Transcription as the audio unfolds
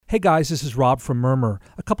Hey guys, this is Rob from Murmur.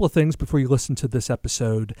 A couple of things before you listen to this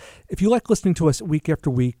episode. If you like listening to us week after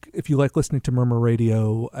week, if you like listening to Murmur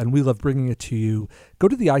Radio, and we love bringing it to you, go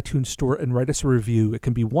to the iTunes store and write us a review. It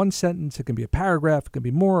can be one sentence, it can be a paragraph, it can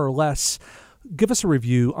be more or less. Give us a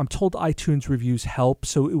review. I'm told iTunes reviews help,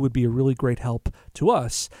 so it would be a really great help to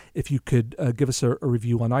us if you could give us a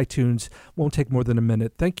review on iTunes. Won't take more than a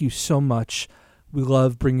minute. Thank you so much. We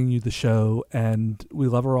love bringing you the show, and we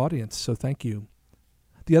love our audience, so thank you.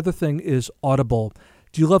 The other thing is Audible.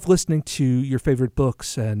 Do you love listening to your favorite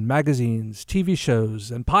books and magazines, TV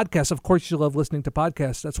shows, and podcasts? Of course you love listening to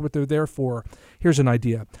podcasts. That's what they're there for. Here's an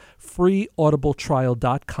idea.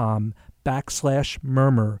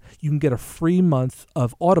 freeaudibletrial.com/murmur. You can get a free month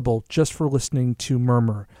of Audible just for listening to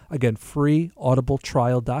Murmur. Again,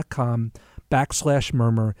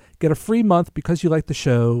 freeaudibletrial.com/murmur. Get a free month because you like the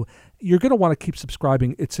show. You're going to want to keep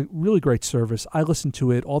subscribing. It's a really great service. I listen to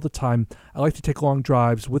it all the time. I like to take long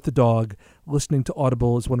drives with the dog. Listening to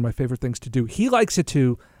Audible is one of my favorite things to do. He likes it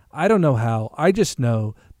too. I don't know how. I just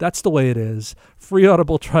know that's the way it is.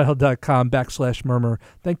 freeaudibletrial.com/murmur.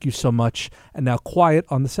 Thank you so much. And now quiet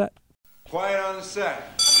on the set. Quiet on the set. Okay,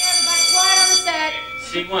 everybody, quiet on the set.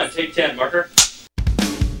 Scene 1, take 10, marker.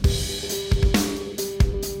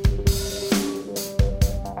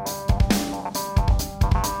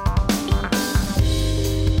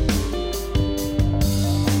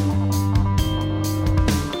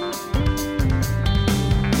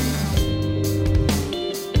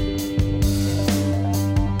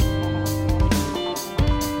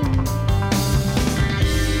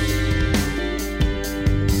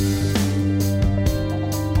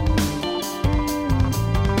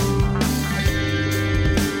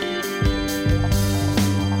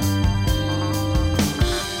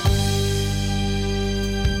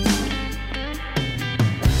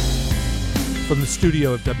 From the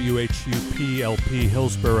studio of WHUP-LP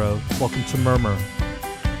Hillsborough, welcome to Murmur.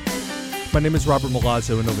 My name is Robert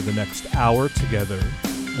Milazzo, and over the next hour together,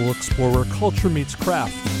 we'll explore where culture meets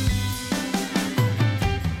craft.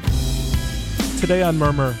 Today on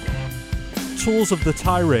Murmur, tools of the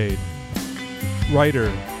tirade, writer,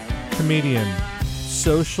 comedian,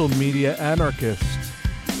 social media anarchist,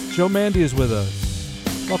 Joe Mande is with us.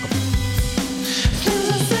 Welcome.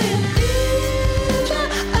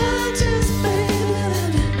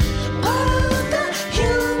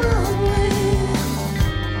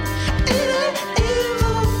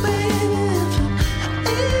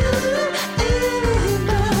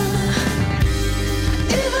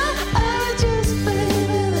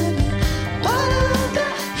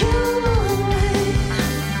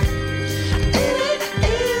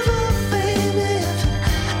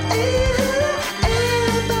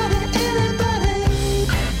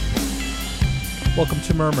 Welcome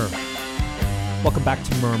to Murmur. Welcome back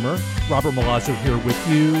to Murmur. Robert Milazzo here with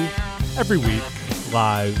you every week,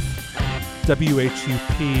 live,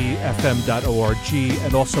 WHUPFM.org,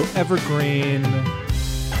 and also Evergreen,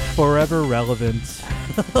 forever relevant,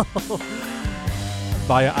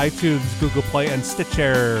 via iTunes, Google Play, and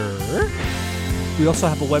Stitcher. We also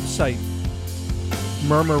have a website,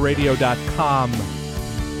 murmurradio.com.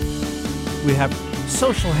 We have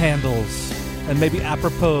social handles, and maybe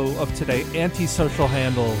apropos of today, anti-social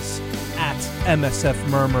handles at MSF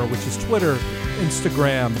Murmur, which is Twitter,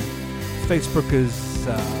 Instagram. Facebook is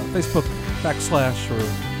Facebook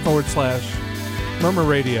 / Murmur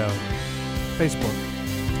Radio. Facebook.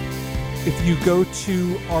 If you go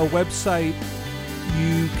to our website,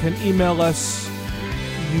 you can email us.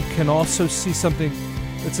 You can also see something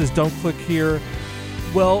that says, don't click here.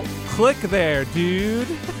 Well, click there, dude.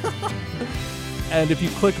 And if you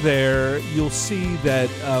click there, you'll see that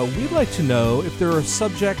we'd like to know if there are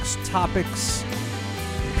subjects, topics,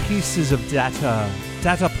 pieces of data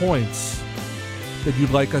points that you'd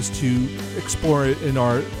like us to explore in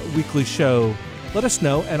our weekly show. Let us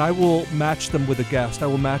know, and I will match them with a guest. I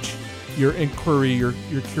will match your inquiry, your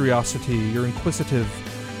curiosity, your inquisitive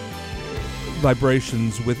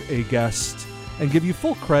vibrations with a guest, and give you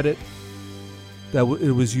full credit that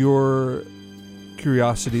it was your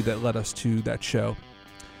curiosity that led us to that show.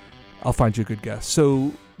 I'll find you a good guest.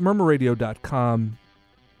 So, murmurradio.com.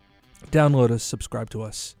 Download us, subscribe to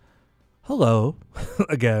us. Hello,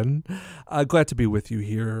 again. Glad to be with you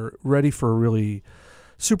here. Ready for a really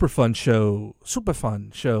super fun show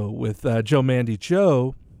with Joe Mande.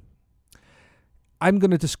 Joe, I'm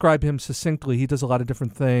going to describe him succinctly. He does a lot of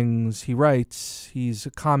different things. He writes. He's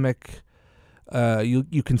a comic.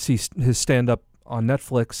 You can see his stand-up on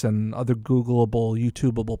Netflix and other Googleable,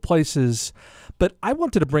 YouTubeable places. But I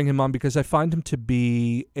wanted to bring him on because I find him to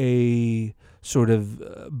be a sort of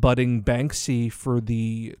budding Banksy for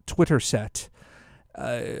the Twitter set.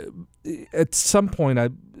 At some point,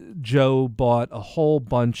 Joe bought a whole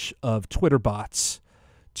bunch of Twitter bots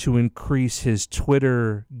to increase his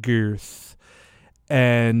Twitter girth,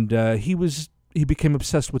 and he became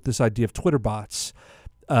obsessed with this idea of Twitter bots.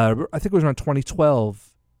 I think it was around 2012.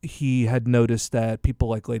 He had noticed that people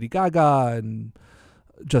like Lady Gaga and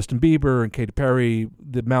Justin Bieber and Katy Perry,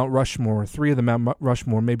 the Mount Rushmore, three of the Mount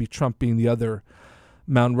Rushmore, maybe Trump being the other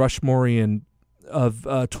Mount Rushmorean of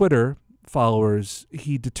Twitter followers,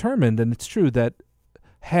 he determined, and it's true, that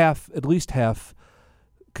at least half,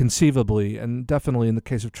 conceivably, and definitely in the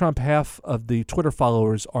case of Trump, half of the Twitter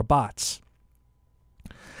followers are bots.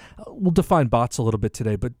 We'll define bots a little bit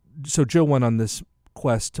today, but so Joe went on this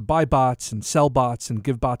quest to buy bots and sell bots and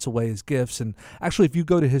give bots away as gifts. And actually, if you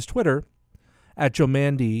go to his Twitter, at Joe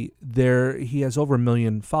Mandy, he has over 1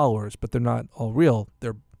 million followers, but they're not all real.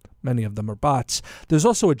 Many of them are bots. There's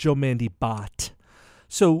also a Joe Mandy bot.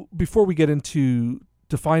 So before we get into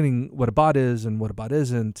defining what a bot is and what a bot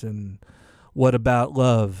isn't and what about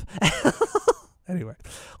love, anyway,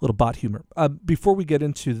 a little bot humor. Before we get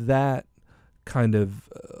into that kind of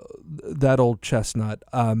that old chestnut,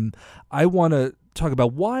 I want to talk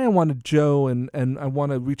about why I wanted Joe, and I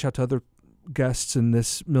want to reach out to other guests in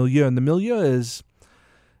this milieu. And the milieu is,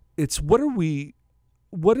 what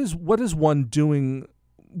is one doing?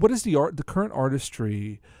 What is the current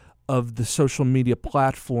artistry of the social media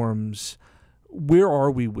platforms? Where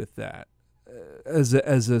are we with that as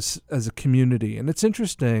a community? And it's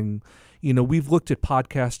interesting, we've looked at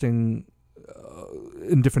podcasting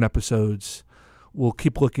in different episodes. We'll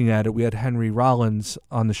keep looking at it. We had Henry Rollins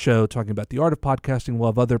on the show talking about the art of podcasting. We'll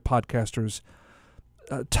have other podcasters,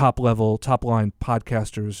 top line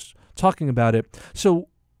podcasters, talking about it. So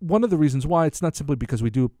one of the reasons why, it's not simply because we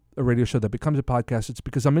do a radio show that becomes a podcast, it's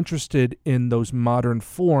because I'm interested in those modern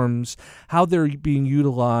forms, how they're being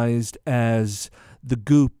utilized as the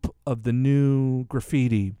goop of the new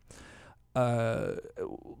graffiti. Let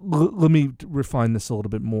me refine this a little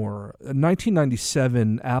bit more. In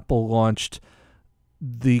 1997, Apple launched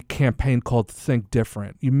the campaign called Think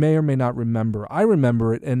Different. You may or may not remember. I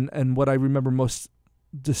remember it, and what I remember most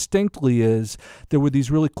distinctly is there were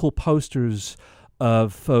these really cool posters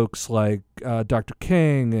of folks like Dr.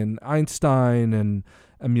 King and Einstein and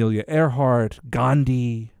Amelia Earhart,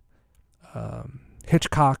 Gandhi,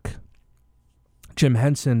 Hitchcock, Jim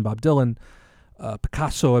Henson, Bob Dylan,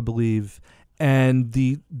 Picasso, I believe, and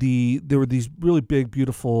there were these really big,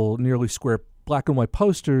 beautiful, nearly square black and white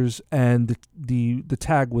posters, and the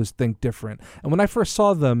tag was Think Different. And when I first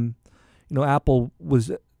saw them, Apple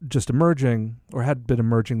was just emerging, or had been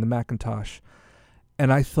emerging, the Macintosh,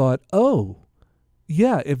 and I thought, oh,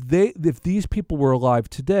 yeah, if these people were alive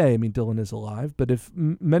today, I mean, Dylan is alive, but if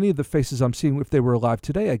many of the faces I'm seeing, if they were alive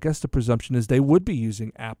today, I guess the presumption is they would be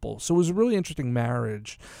using Apple. So it was a really interesting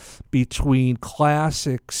marriage between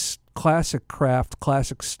classic craft,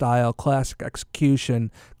 classic style, classic execution,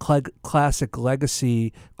 classic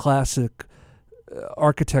legacy, classic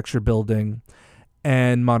architecture building,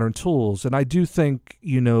 and modern tools. And I do think,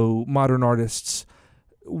 modern artists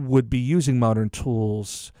would be using modern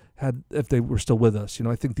tools if they were still with us.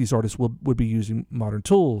 I think these artists would be using modern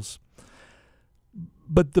tools.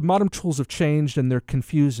 But the modern tools have changed, and they're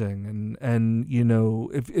confusing. And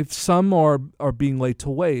if some are being laid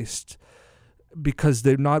to waste because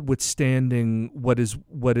they're not withstanding what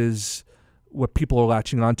people are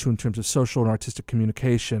latching onto in terms of social and artistic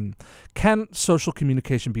communication. Can social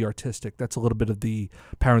communication be artistic? That's a little bit of the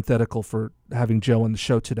parenthetical for having Joe on the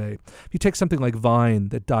show today. If you take something like Vine,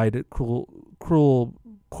 that died at cruel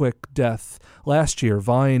quick death last year,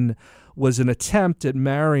 Vine was an attempt at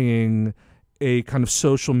marrying a kind of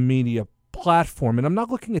social media platform. And I'm not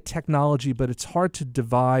looking at technology, but it's hard to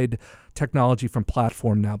divide technology from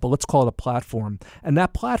platform now, but let's call it a platform. And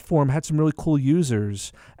that platform had some really cool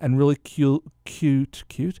users and really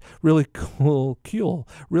really cool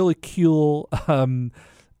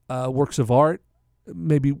works of art.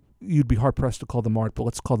 Maybe you'd be hard pressed to call them art, but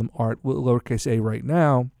let's call them art, lowercase a right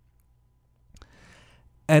now.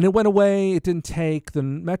 And it went away. It didn't take. The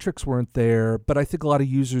metrics weren't there. But I think a lot of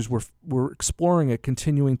users were exploring it,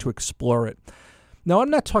 continuing to explore it. Now, I'm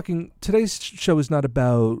not talking. Today's show is not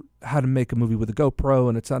about how to make a movie with a GoPro,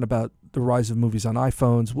 and it's not about the rise of movies on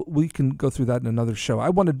iPhones. We can go through that in another show. I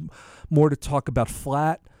wanted more to talk about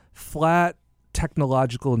flat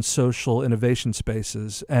technological and social innovation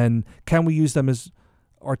spaces, and can we use them as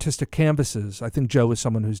artistic canvases? I think Joe is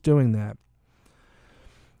someone who's doing that.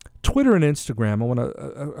 Twitter and Instagram, I want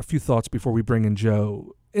a few thoughts before we bring in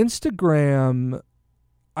Joe. Instagram,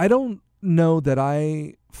 I don't know that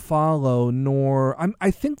I follow, nor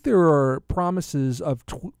I think there are promises of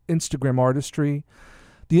Instagram artistry.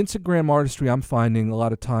 The Instagram artistry I'm finding a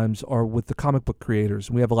lot of times are with the comic book creators.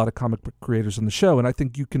 We have a lot of comic book creators on the show, and I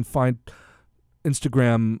think you can find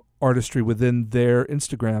Instagram artistry within their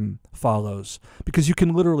Instagram follows, because you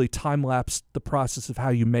can literally time lapse the process of how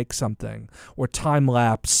you make something, or time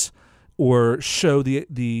lapse, or show the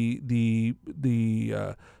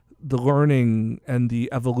learning and the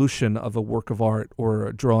evolution of a work of art or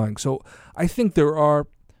a drawing. So I think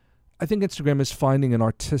Instagram is finding an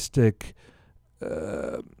artistic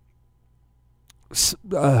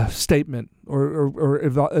statement, or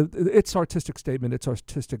its artistic statement, its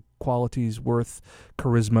artistic qualities, worth,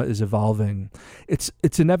 charisma is evolving.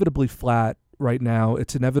 It's inevitably flat right now.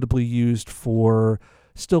 It's inevitably used for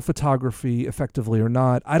still photography, effectively or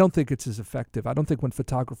not. I don't think it's as effective. I don't think when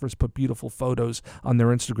photographers put beautiful photos on their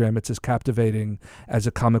Instagram, it's as captivating as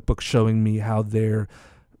a comic book showing me how they're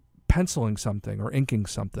penciling something or inking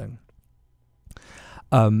something.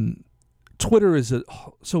 Twitter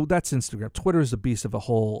so that's Instagram. Twitter is a beast of a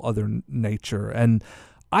whole other nature. And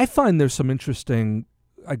I find there's some interesting,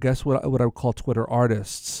 I guess, what I would call Twitter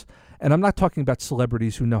artists. And I'm not talking about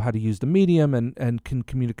celebrities who know how to use the medium and can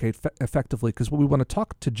communicate effectively, because what we want to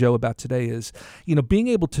talk to Joe about today is, being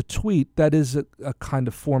able to tweet, that is a kind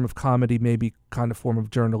of form of comedy, maybe kind of form of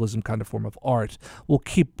journalism, kind of form of art. We'll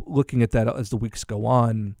keep looking at that as the weeks go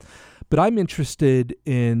on. But I'm interested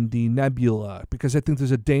in the nebula, because I think there's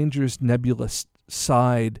a dangerous nebulous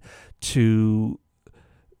side to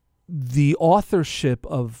the authorship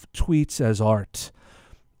of tweets as art.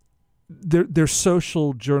 They're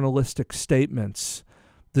social journalistic statements.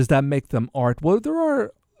 Does that make them art? Well, there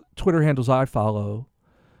are Twitter handles I follow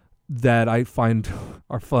that I find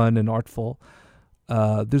are fun and artful.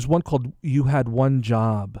 There's one called You Had One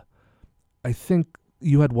Job. I think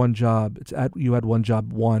You Had One Job. It's at You Had One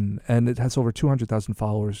Job 1, and it has over 200,000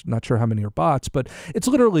 followers. Not sure how many are bots, but it's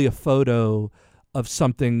literally a photo of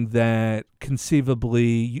something that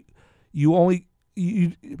conceivably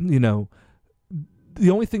the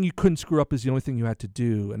only thing you couldn't screw up is the only thing you had to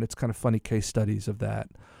do, and it's kind of funny case studies of that.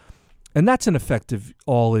 And that's an effective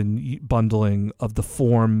all-in bundling of the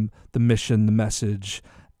form, the mission, the message,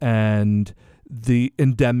 and the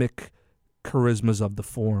endemic charismas of the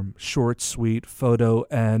form: short, sweet, photo,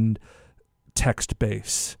 and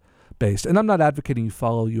text-based. And I'm not advocating you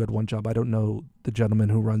follow You Had One Job. I don't know the gentleman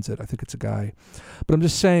who runs it. I think it's a guy. But I'm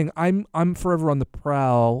just saying I'm forever on the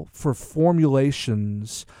prowl for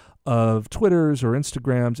formulations of Twitters or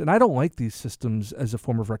Instagrams, and I don't like these systems as a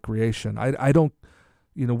form of recreation. I don't,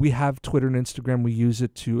 we have Twitter and Instagram. We use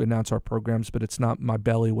it to announce our programs, but it's not my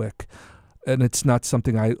bailiwick, and it's not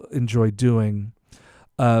something I enjoy doing.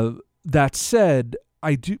 That said,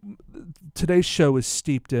 today's show is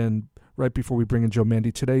steeped in, right before we bring in Joe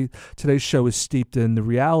Mande, today's show is steeped in the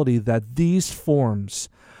reality that these forms,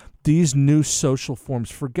 these new social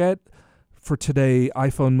forms, forget for today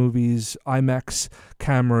iPhone movies, IMAX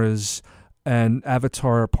cameras, and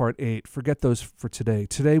Avatar Part 8. Forget those for today.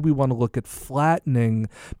 Today we want to look at flattening,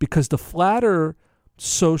 because the flatter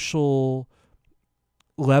social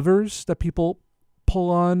levers that people pull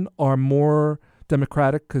on are more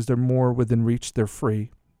democratic because they're more within reach. They're free,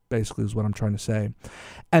 basically, is what I'm trying to say.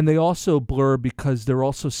 And they also blur because they're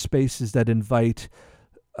also spaces that invite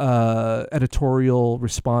editorial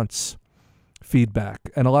response feedback.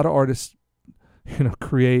 And a lot of artists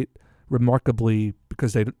create remarkably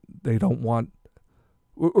because they don't want,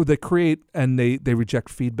 or they create and they reject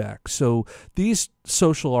feedback. So these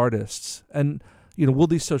social artists, and will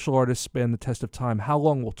these social artists stand the test of time? How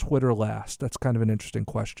long will Twitter last? That's kind of an interesting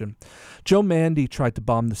question. Joe Mande tried to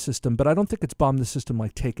bomb the system, but I don't think it's bombed the system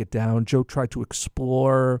like take it down. Joe tried to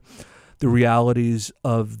explore the realities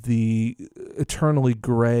of the eternally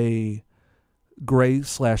gray/black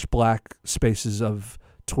spaces of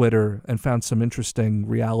Twitter and found some interesting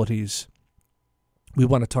realities. We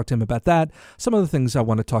want to talk to him about that. Some of the things I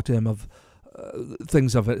want to talk to him of,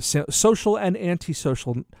 things of a social and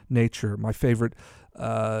antisocial nature, my favorite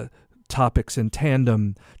topics in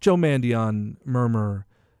tandem. Joe Mande on Murmur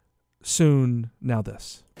soon. Now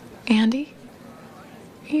this. Andy,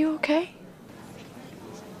 are you okay?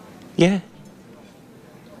 Yeah.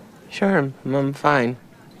 Sure, I'm fine.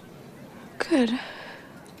 Good.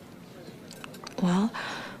 Well,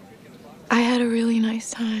 I had a really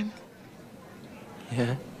nice time.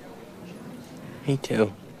 Yeah? Me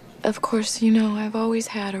too. Of course, I've always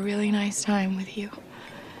had a really nice time with you.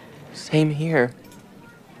 Same here.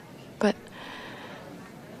 But...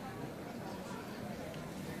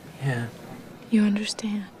 Yeah. You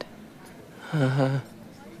understand? Uh-huh.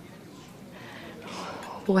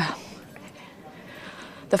 Well,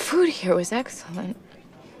 The food here was excellent.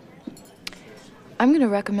 I'm gonna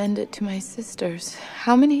recommend it to my sisters.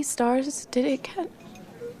 How many stars did it get?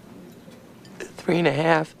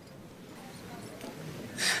 3.5.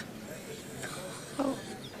 Oh.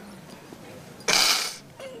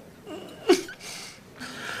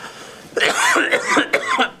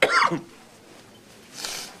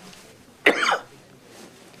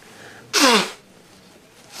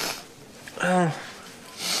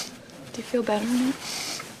 Do you feel better now?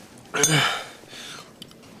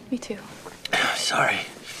 Me too. Sorry.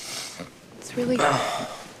 It's really...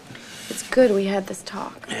 It's good we had this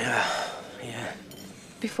talk. Yeah.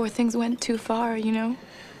 Before things went too far, you know?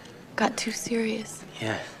 Got too serious.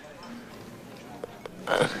 Yeah.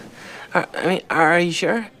 Are you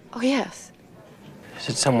sure? Oh, yes. Is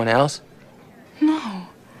it someone else? No.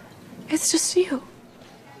 It's just you.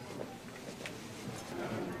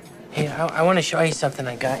 Hey, I want to show you something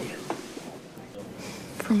I got you.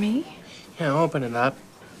 For me? Yeah, open it up.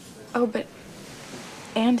 Oh, but...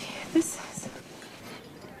 Andy, this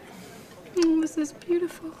is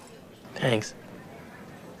beautiful. Thanks.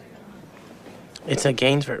 It's a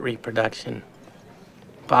Gainsford reproduction.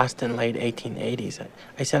 Boston, late 1880s.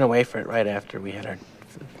 I sent away for it right after we had our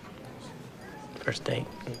first date.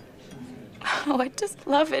 Oh, I just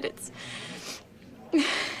love it.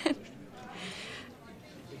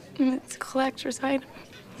 It's a collector's item.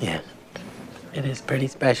 Yeah, it is pretty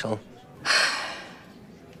special.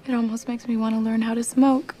 It almost makes me want to learn how to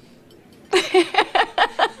smoke.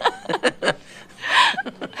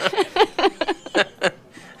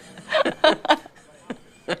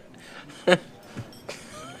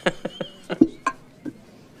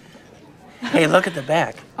 Hey, look at the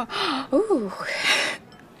back. Ooh.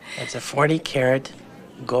 It's a 40-carat,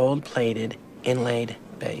 gold-plated, inlaid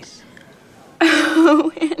base.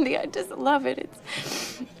 Oh, Andy, I just love it.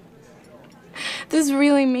 This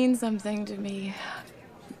really means something to me.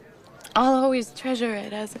 I'll always treasure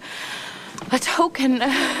it as a token.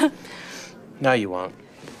 No, you won't.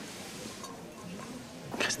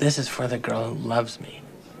 Because this is for the girl who loves me.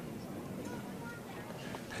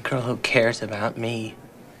 The girl who cares about me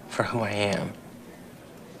for who I am.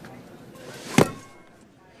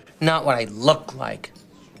 Not what I look like.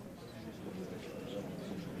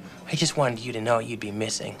 I just wanted you to know what you'd be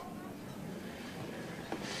missing.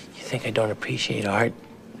 You think I don't appreciate art?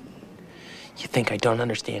 You think I don't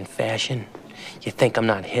understand fashion? You think I'm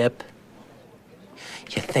not hip?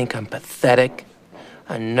 You think I'm pathetic?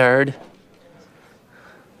 A nerd?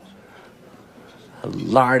 A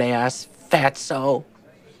lard-ass fatso?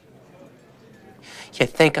 You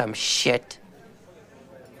think I'm shit?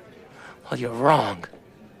 Well, you're wrong.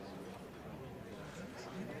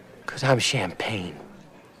 'Cause I'm champagne.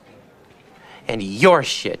 And you're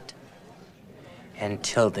shit.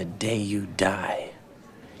 Until the day you die.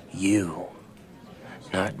 You,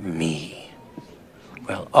 not me,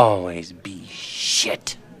 will always be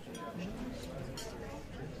shit.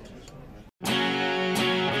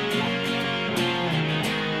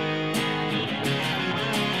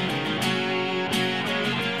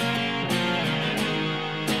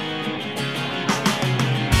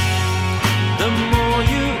 The more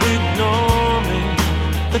you ignore me,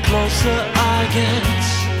 the closer I get.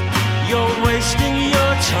 You're wasting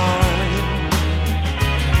your time.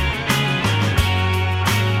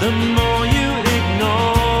 The more you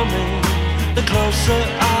ignore me, the closer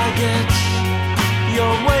I get.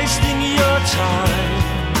 You're wasting your time.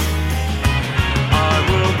 I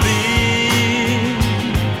will be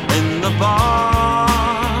in the bar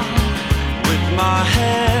with my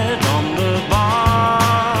head on the bar.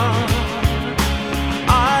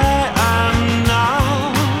 I am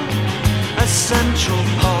now a central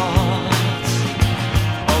part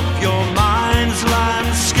of your mind's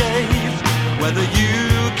landscape, whether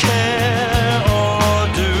you care or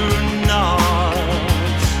do not.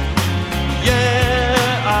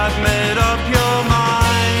 Yeah, I've made up your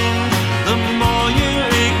mind. The more you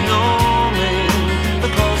ignore me, the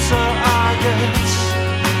closer I get.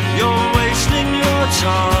 You're wasting your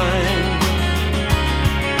time.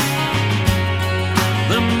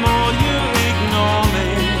 The more you ignore me,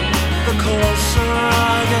 the closer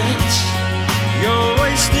I get. You're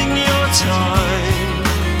wasting your time.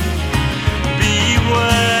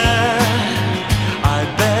 Beware, I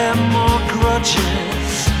bear more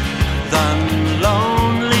grudges than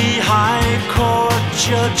lonely high court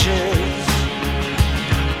judges.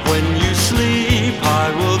 When you sleep, I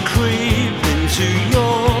will creep into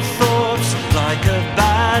your thoughts like a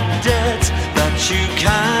bad debt that you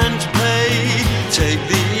can't pay. Take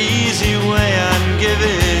the easy way and give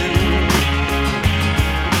in.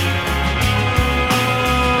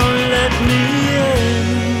 Let me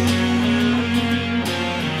in.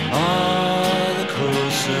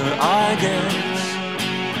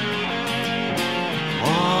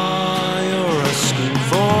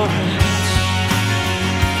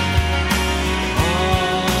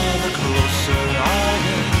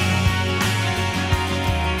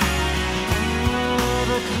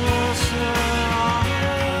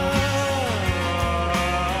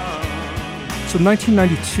 So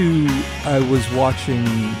 1992, I was watching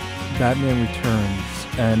Batman Returns,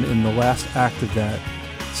 and in the last act of that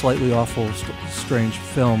slightly awful, strange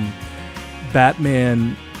film,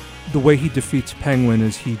 Batman, the way he defeats Penguin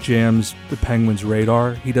is he jams the Penguin's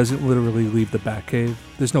radar. He doesn't literally leave the Batcave.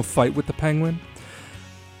 There's no fight with the Penguin.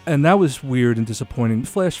 And that was weird and disappointing.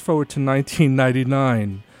 Flash forward to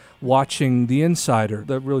 1999, watching The Insider,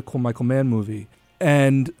 that really cool Michael Mann movie.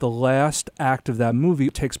 And the last act of that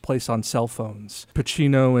movie takes place on cell phones.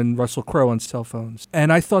 Pacino and Russell Crowe on cell phones.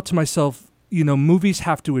 And I thought to myself, you know, movies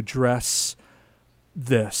have to address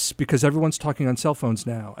this because everyone's talking on cell phones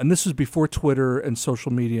now. And this was before Twitter and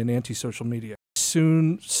social media and anti-social media.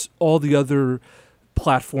 Soon, all the other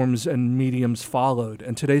platforms and mediums followed.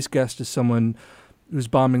 And today's guest is someone who's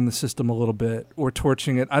bombing the system a little bit or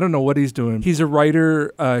torching it. I don't know what he's doing. He's a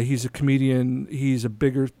writer. He's a comedian. He's a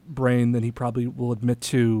bigger brain than he probably will admit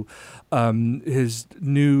to. His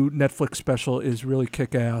new Netflix special is really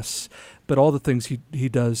kick-ass, but all the things he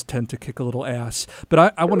does tend to kick a little ass.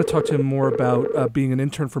 But I want to talk to him more about being an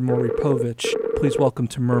intern for Maury Povich. Please welcome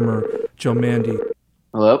to Murmur, Joe Mande.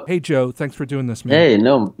 Hello? Hey, Joe. Thanks for doing this, man. Hey,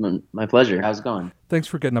 no, my pleasure. How's it going? Thanks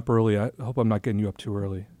for getting up early. I hope I'm not getting you up too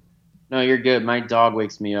early. No, you're good. My dog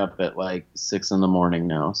wakes me up at like 6 a.m.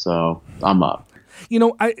 now, so I'm up. You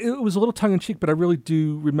know, it was a little tongue-in-cheek, but I really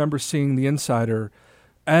do remember seeing The Insider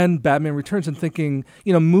and Batman Returns and thinking,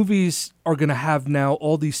 you know, movies are going to have now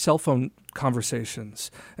all these cell phone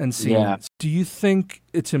conversations and scenes. Yeah. Do you think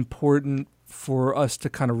it's important for us to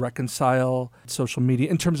kind of reconcile social media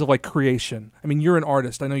in terms of like creation? I mean, you're an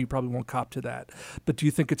artist. I know you probably won't cop to that, but do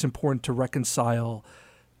you think it's important to reconcile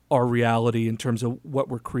our reality in terms of what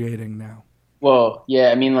we're creating now? Well, yeah,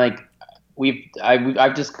 I mean, like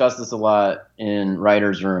I've discussed this a lot in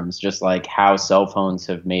writers' rooms, just like how cell phones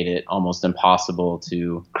have made it almost impossible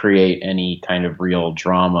to create any kind of real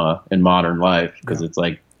drama in modern life because it's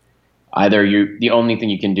like either the only thing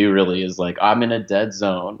you can do really is like, I'm in a dead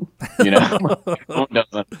zone, you know, phone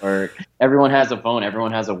doesn't work. Everyone has a phone.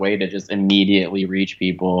 Everyone has a way to just immediately reach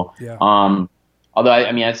people. Yeah. Although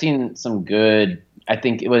I mean, I've seen some good, I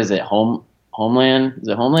think, what is it? Homeland? Is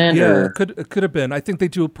it Homeland? Yeah, or? It could have been. I think they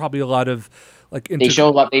do probably a lot of like. They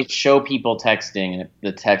show people texting, and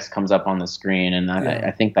the text comes up on the screen, and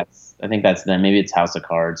I think that's them. Maybe it's House of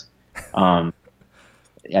Cards. I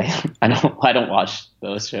don't watch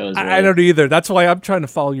those shows. Really. I don't either. That's why I'm trying to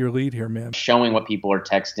follow your lead here, man. Showing what people are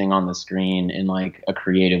texting on the screen in like a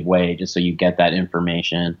creative way, just so you get that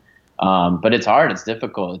information. But it's hard. It's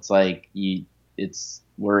difficult. It's like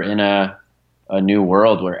we're in a new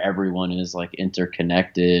world where everyone is like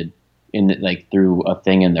interconnected through a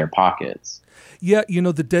thing in their pockets. Yeah, you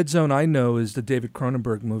know, the dead zone I know is the David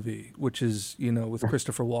Cronenberg movie, which is, you know, with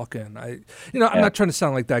Christopher Walken. I'm not trying to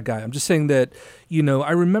sound like that guy. I'm just saying that, you know,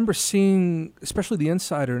 I remember seeing, especially The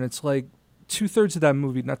Insider, and it's like 2/3 of that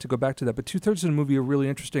movie, not to go back to that, but 2/3 of the movie are really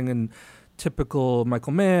interesting and typical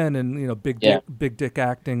Michael Mann and, you know, big dick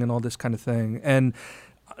acting and all this kind of thing. And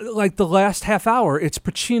like the last half hour, it's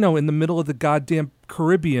Pacino in the middle of the goddamn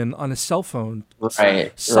Caribbean on a cell phone,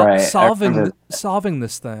 solving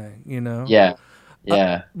this thing, you know? Yeah,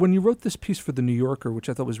 yeah. When you wrote this piece for The New Yorker, which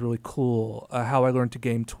I thought was really cool, How I Learned to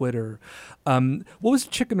Game Twitter, what was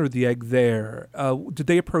the chicken or the egg there? Did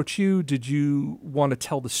they approach you? Did you want to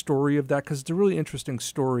tell the story of that? Because it's a really interesting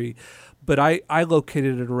story, but I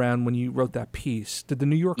located it around when you wrote that piece. Did The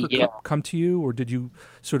New Yorker come to you, or did you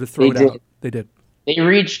sort of throw it out? They did. They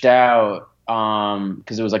reached out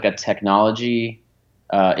because it was like a technology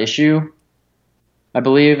issue, I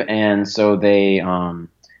believe, and so they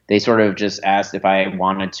sort of just asked if I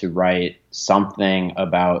wanted to write something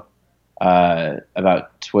about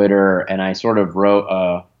Twitter, and I sort of wrote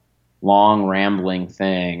a long rambling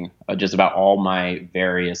thing just about all my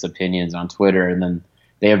various opinions on Twitter, and then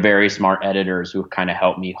they have very smart editors who kind of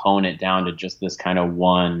helped me hone it down to just this kind of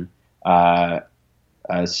one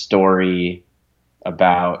story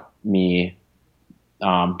about me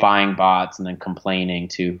buying bots and then complaining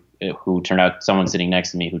to someone sitting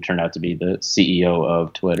next to me who turned out to be the CEO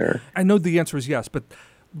of Twitter. I know the answer is yes, but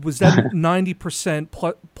was that 90%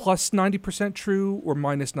 plus 90% true or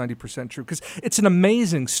minus 90% true? Because it's an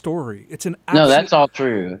amazing story. It's an no, that's all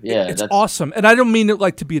true. Yeah, it's awesome. And I don't mean it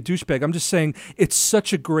like to be a douchebag. I'm just saying it's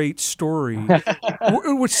such a great story.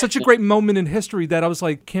 It was such a great moment in history that I was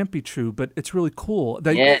like, can't be true, but it's really cool.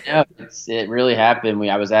 It really happened.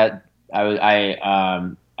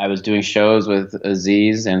 I was doing shows with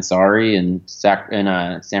Aziz Ansari in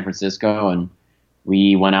San Francisco, and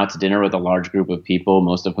we went out to dinner with a large group of people,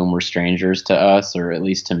 most of whom were strangers to us, or at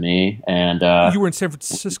least to me. And you were in San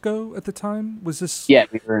Francisco at the time? Was this? Yeah,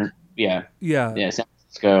 we were. San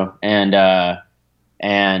Francisco, and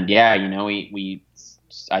yeah, you know,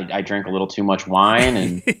 I drank a little too much wine,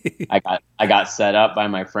 and I got set up by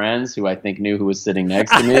my friends who I think knew who was sitting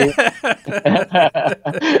next to me,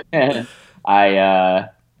 and I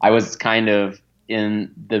was kind of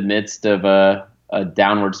in the midst of a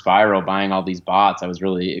downward spiral, buying all these bots.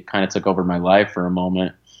 It kind of took over my life for a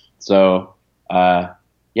moment. So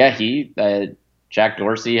yeah, Jack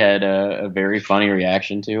Dorsey had a very funny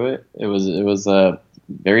reaction to it. It was a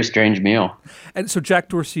very strange meal. And so Jack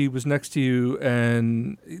Dorsey was next to you,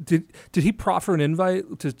 and did he proffer an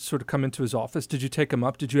invite to sort of come into his office? Did you take him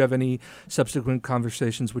up? Did you have any subsequent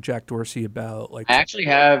conversations with Jack Dorsey about like? I actually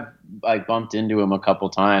have bumped into him a couple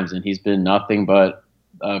times, and he's been nothing but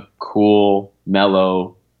a cool,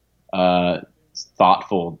 mellow,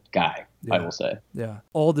 thoughtful guy. Yeah. I will say. Yeah.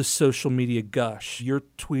 All this social media gush. You're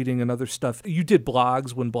tweeting and other stuff. You did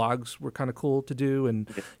blogs when blogs were kind of cool to do. And,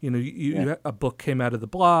 you know, you a book came out of the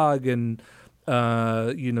blog, and,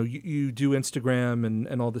 you know, you do Instagram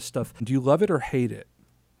and all this stuff. Do you love it or hate it?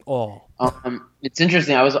 All? It's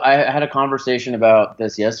interesting. I had a conversation about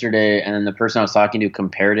this yesterday, and then the person I was talking to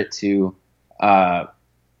compared it to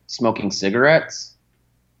smoking cigarettes.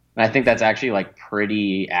 And I think that's actually like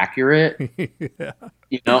pretty accurate. Yeah.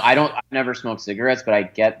 You know, I've never smoked cigarettes, but I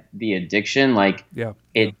get the addiction. Like, yeah.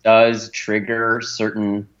 It does trigger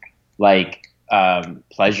certain like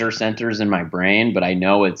pleasure centers in my brain, but I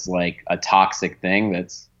know it's like a toxic thing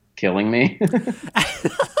that's killing me.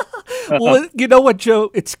 Well, you know what,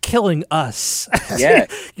 Joe? It's killing us. Yeah,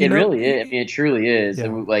 it really is. I mean, it truly is. Yeah.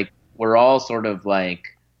 And like, we're all sort of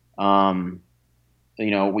like,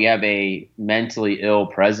 you know, we have a mentally ill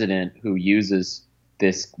president who uses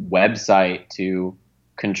this website to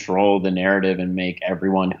control the narrative and make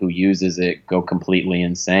everyone who uses it go completely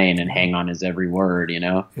insane and hang on his every word, you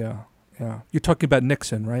know? Yeah, yeah. You're talking about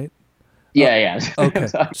Nixon, right? Yeah. Okay.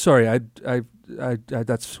 Sorry, I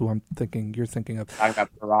that's who I'm thinking. You're thinking of. I got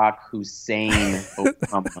Barack Hussein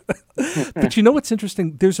Obama. But you know what's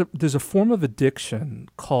interesting? There's a form of addiction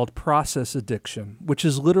called process addiction, which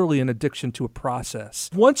is literally an addiction to a process.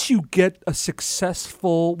 Once you throw a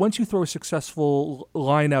successful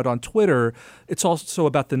line out on Twitter, it's also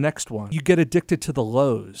about the next one. You get addicted to the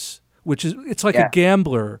lows, it's like a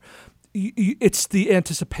gambler. It's the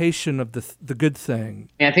anticipation of the good thing.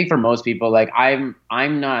 And I think for most people, like I'm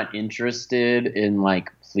not interested in like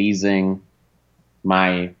pleasing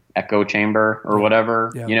my echo chamber or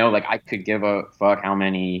whatever. Yeah. You know, like I could give a fuck how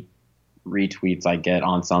many retweets I get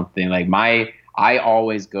on something. Like I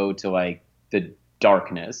always go to like the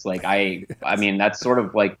darkness. Like I mean, that's sort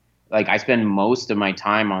of like I spend most of my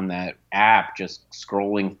time on that app just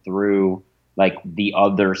scrolling through like the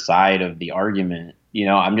other side of the argument. You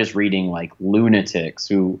know, I'm just reading like lunatics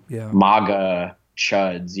who MAGA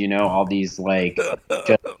chuds, you know, all these like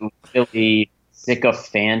just really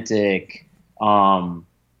sycophantic,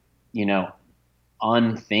 you know,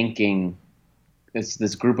 unthinking. It's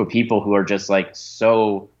this group of people who are just like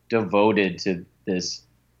so devoted to this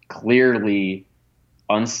clearly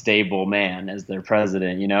unstable man as their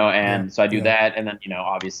president, you know, and so I do that. And then, you know,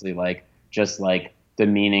 obviously like just like the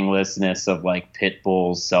meaninglessness of like pit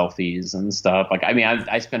bulls selfies and stuff. Like, I mean,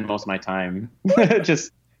 I spend most of my time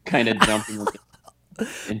just kind of jumping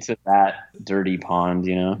into that dirty pond,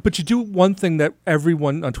 you know? But you do one thing that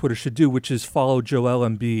everyone on Twitter should do, which is follow Joel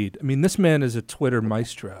Embiid. I mean, this man is a Twitter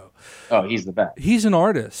maestro. Oh, he's the best. He's an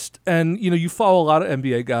artist. And, you know, you follow a lot of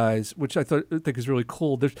NBA guys, which I think is really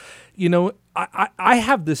cool. There's, you know, I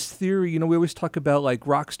have this theory, you know, we always talk about like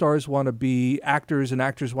rock stars want to be actors and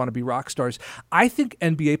actors want to be rock stars. I think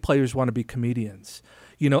NBA players want to be comedians.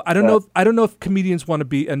 You know, I don't know if comedians want to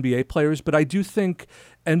be NBA players, but I do think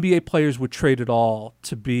NBA players would trade it all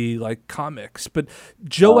to be like comics. But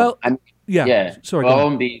Joel, sorry.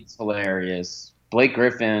 Embiid's hilarious. Blake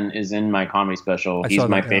Griffin is in my comedy special. He's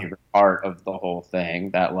my favorite part of the whole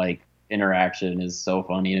thing. That like interaction is so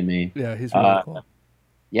funny to me. Yeah, he's really cool.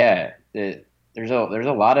 Yeah, there's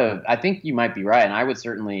a lot of. I think you might be right, and I would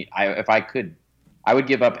certainly, if I could, I would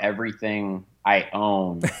give up everything I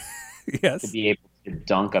own to be able to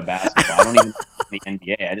dunk a basketball. I don't even the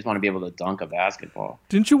NBA. I just want to be able to dunk a basketball.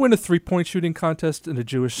 Didn't you win a 3-point shooting contest in a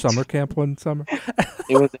Jewish summer camp one summer?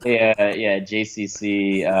 It was a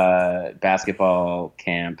JCC basketball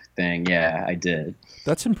camp thing. Yeah, I did.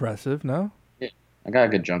 That's impressive. No. I got a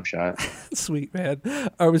good jump shot. Sweet, man.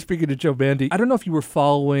 I was speaking to Joe Bandy. I don't know if you were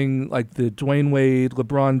following like the Dwayne Wade,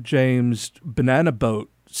 LeBron James banana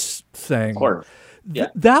boat thing. Of course. Yeah.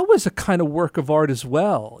 That was a kind of work of art as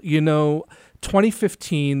well. You know,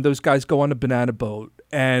 2015, those guys go on a banana boat,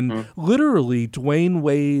 and literally Dwayne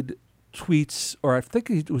Wade tweets, or I think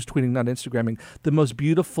he was tweeting, not Instagramming, the most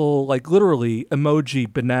beautiful, like literally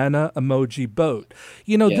emoji, banana emoji boat.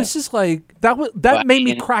 You know, this is like, that made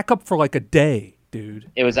me crack up for like a day, dude.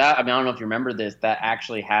 It was out. I mean, I don't know if you remember this. That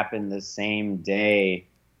actually happened the same day.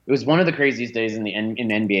 It was one of the craziest days in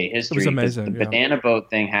NBA history. It was amazing. The banana boat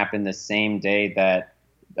thing happened the same day that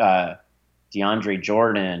DeAndre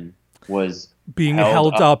Jordan was being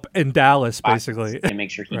held up in Dallas, basically, to make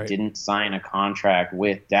sure he didn't sign a contract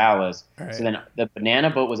with Dallas. Right. So then the banana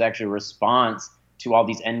boat was actually a response to all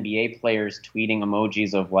these NBA players tweeting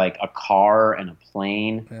emojis of like a car and a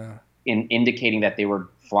plane, indicating that they were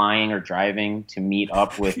flying or driving to meet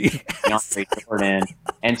up with DeAndre Jordan.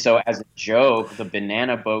 And so as a joke, the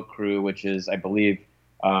banana boat crew, which is, I believe,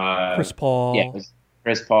 Chris Paul. Yeah, it was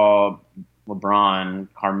Chris Paul, LeBron,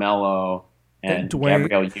 Carmelo, and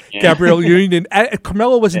Gabrielle Union.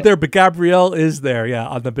 Carmelo wasn't there, but Gabrielle is there. Yeah,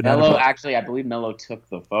 on the banana boat. Actually, I believe Melo took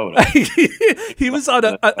the photo. He was on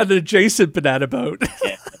an adjacent banana boat.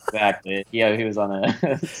 Yeah, exactly. Yeah, he was on a.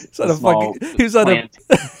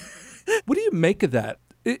 What do you make of that?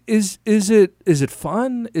 Is it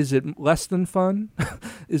fun? Is it less than fun?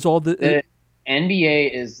 Is all the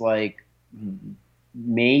NBA is like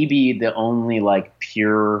maybe the only like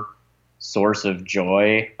pure source of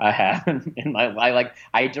joy I have in my life. Like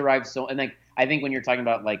I derive and like I think when you're talking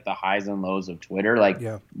about like the highs and lows of Twitter, like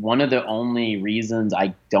one of the only reasons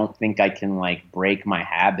I don't think I can like break my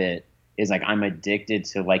habit is like I'm addicted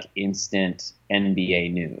to like instant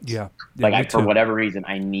NBA news. Yeah. Like for whatever reason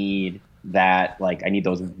I need that. Like I need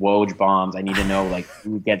those Woj bombs. I need to know like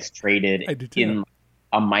who gets traded in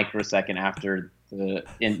a microsecond after the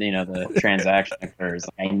transaction occurs.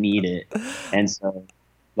 Like, I need it. And so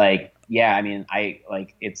like, yeah, I mean,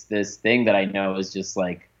 it's this thing that I know is just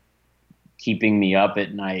like keeping me up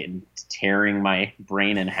at night and tearing my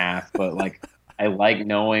brain in half. But like, I like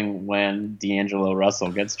knowing when D'Angelo Russell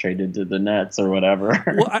gets traded to the Nets or whatever.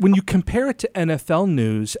 Well, when you compare it to NFL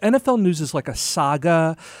news is like a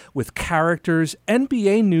saga with characters.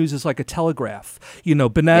 NBA news is like a telegraph. You know,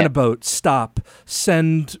 banana boat, stop.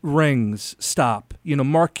 Send rings, stop. You know,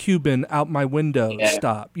 Mark Cuban out my window,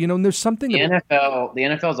 stop. You know, and there's something. The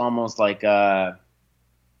NFL is almost like I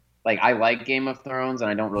like Game of Thrones, and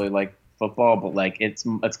I don't really like football, but like it's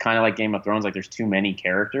kind of like Game of Thrones. Like there's too many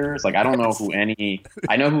characters. Like I don't know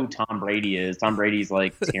I know who Tom Brady is. Tom Brady's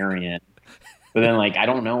like Tyrion, but then like I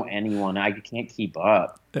don't know anyone. I can't keep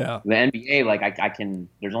up. Yeah. The NBA, like I can.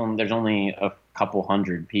 There's only a couple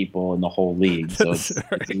hundred people in the whole league, so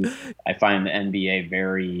I find the NBA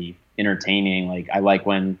very entertaining. Like I like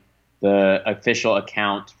when the official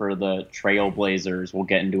account for the Trailblazers will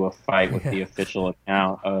get into a fight with the official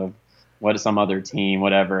account of what is some other team,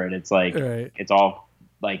 whatever, and it's like it's all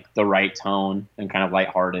like the right tone and kind of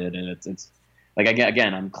lighthearted, and it's like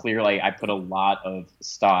again, I'm clear. Like I put a lot of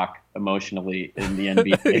stock emotionally in the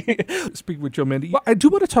NBA. Speaking with Joe Mande, I do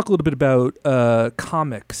want to talk a little bit about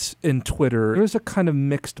comics in Twitter. There's a kind of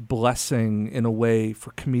mixed blessing in a way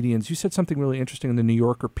for comedians. You said something really interesting in the New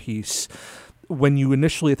Yorker piece. When you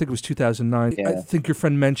initially, I think it was 2009, I think your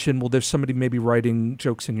friend mentioned, well, there's somebody maybe writing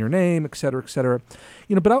jokes in your name, et cetera, et cetera.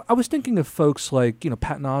 You know, but I was thinking of folks like, you know,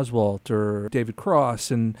 Patton Oswalt or David Cross.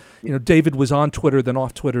 And, you know, David was on Twitter, then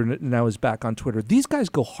off Twitter, and now is back on Twitter. These guys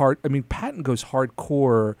go hard. I mean, Patton goes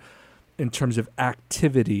hardcore in terms of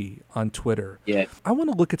activity on Twitter. Yeah. I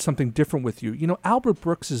want to look at something different with you. You know, Albert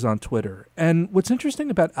Brooks is on Twitter. And what's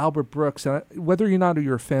interesting about Albert Brooks, whether or not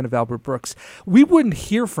you're a fan of Albert Brooks, we wouldn't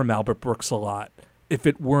hear from Albert Brooks a lot if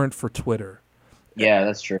it weren't for Twitter. Yeah,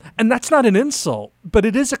 that's true. And that's not an insult, but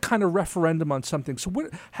it is a kind of referendum on something. So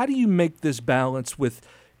how do you make this balance with,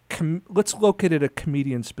 let's locate it a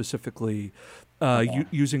comedian specifically,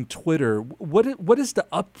 using Twitter? What is the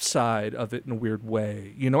upside of it in a weird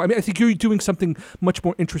way? You know, I mean, I think you're doing something much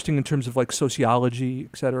more interesting in terms of like sociology,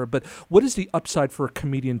 et cetera. But what is the upside for a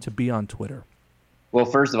comedian to be on Twitter? Well,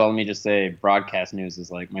 first of all, let me just say Broadcast News is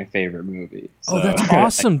like my favorite movie. So, oh, that's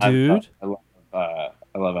awesome, dude. I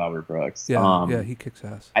love Albert Brooks. Yeah, he kicks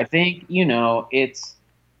ass. I think, you know,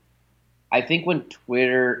 I think when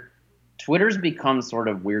Twitter's become sort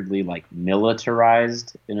of weirdly like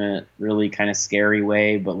militarized in a really kind of scary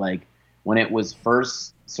way, but like when it was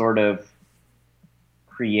first sort of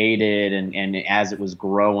created and as it was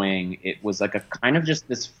growing, it was like a kind of just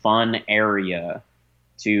this fun area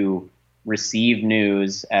to receive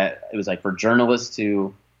news. It was like for journalists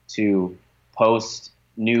to post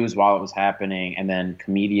news while it was happening, and then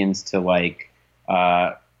comedians to like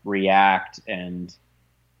react and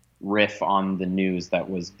riff on the news that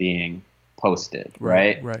was being posted,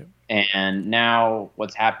 right? Right. And now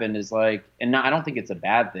what's happened is like, and I don't think it's a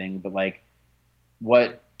bad thing, but like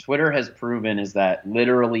what Twitter has proven is that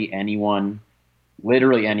literally anyone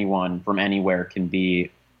from anywhere can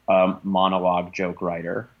be a monologue joke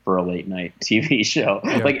writer for a late night TV show.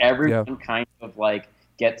 Yeah. Like everyone kind of like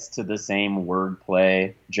gets to the same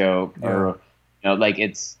wordplay joke, or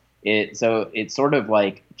like so it sort of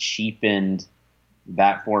like cheapened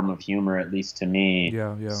that form of humor, at least to me.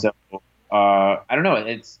 Yeah. So I don't know.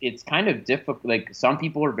 It's kind of difficult. Like some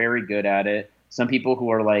people are very good at it. Some people who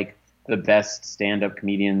are like the best stand-up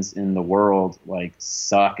comedians in the world like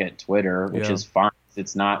suck at Twitter, which is fine.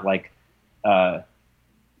 It's not like a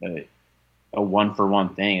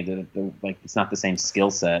one-for-one thing. Like it's not the same skill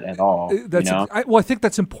set at all. Well, I think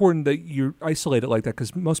that's important that you isolate it like that,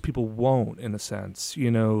 because most people won't, in a sense.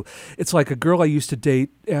 It's like a girl I used to date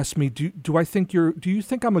asked me, do you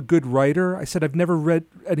think I'm a good writer? I said, I've never read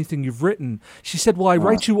anything you've written. She said, well, I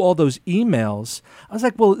write you all those emails. I was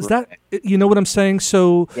like, well, is that, you know what I'm saying?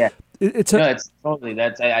 So yeah, it's totally,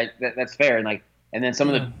 that's fair. And then some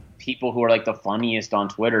of the people who are like the funniest on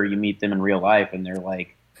Twitter, you meet them in real life and they're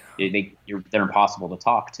like, they're impossible to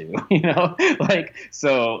talk to,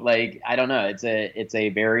 so I don't know. It's a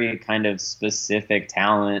very kind of specific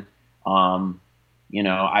talent.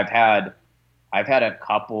 I've had a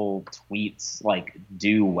couple tweets like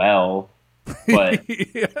do well, but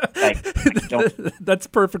that's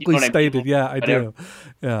perfectly stated. I mean? Yeah, I do.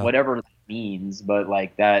 Yeah, whatever that means, but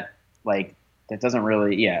that doesn't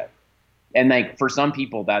really. Yeah, and for some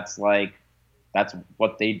people that's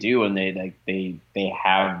what they do, and they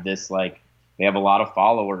have this they have a lot of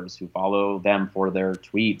followers who follow them for their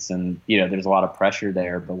tweets, and there's a lot of pressure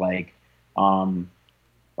there. But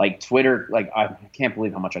Twitter, I can't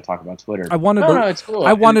believe how much I talk about Twitter. It's cool.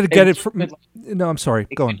 I wanted to get it from. No, I'm sorry.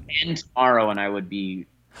 Go on. End tomorrow, and I would be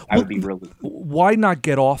really. Why not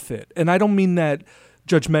get off it? And I don't mean that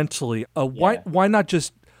judgmentally. Why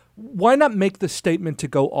not make the statement to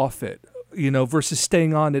go off it? Versus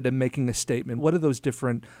staying on it and making a statement. What are those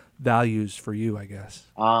different values for you, I guess?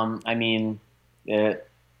 I mean,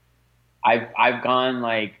 I've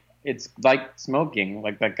gone it's like smoking,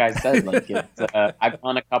 like that guy said. I've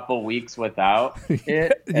gone a couple weeks without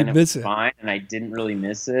it, and it was fine, and I didn't really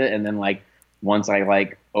miss it. And then once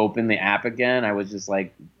I opened the app again, I was just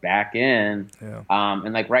back in. Yeah.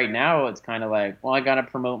 And right now, it's kind of well, I gotta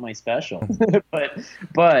promote my special, but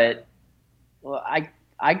well,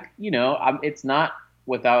 it's not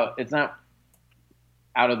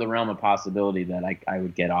out of the realm of possibility that I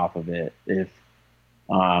would get off of it if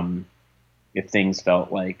things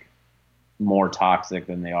felt more toxic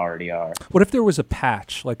than they already are. What if there was a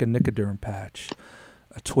patch, like a Nicoderm patch,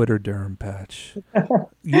 a Twitter derm patch,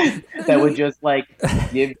 that would just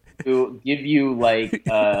give you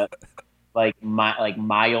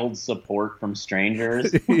mild support from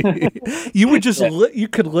strangers? You would just you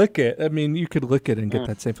could lick it. I mean, you could lick it and get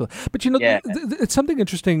that same feeling. But it's something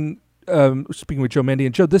interesting. Speaking with Joe Mande,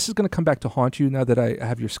 and Joe, this is going to come back to haunt you now that I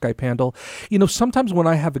have your Skype handle. Sometimes when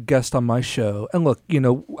I have a guest on my show, and look,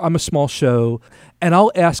 I'm a small show, and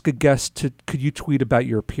I'll ask a guest could you tweet about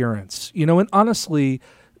your appearance? And honestly,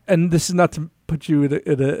 and this is not to put you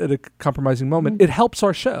in a compromising moment, it helps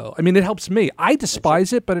our show. I mean, it helps me. I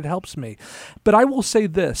despise it, but it helps me. But I will say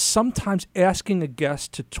this, sometimes asking a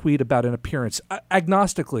guest to tweet about an appearance,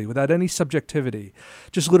 agnostically, without any subjectivity,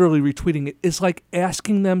 just literally retweeting it, is like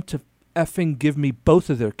asking them to effing give me both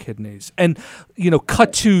of their kidneys. And,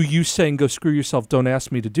 cut to you saying, go screw yourself, don't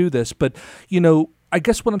ask me to do this. But, I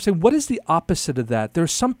guess what I'm saying, what is the opposite of that? There are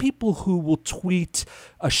some people who will tweet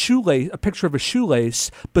a picture of a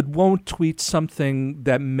shoelace, but won't tweet something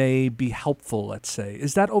that may be helpful, let's say.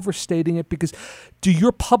 Is that overstating it? Because do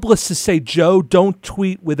your publicists say, Joe, don't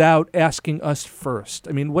tweet without asking us first?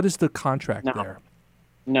 I mean, what is the contract there?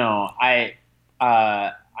 No,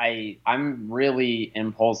 I'm really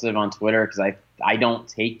impulsive on Twitter because I don't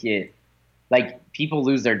take it. People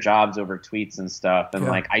lose their jobs over tweets and stuff, and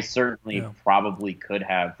I certainly probably could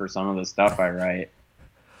have for some of the stuff I write.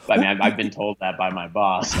 I mean, I've been told that by my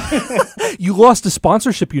boss. You lost a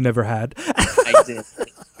sponsorship you never had. I did.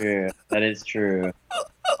 That is true.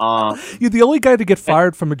 You're the only guy to get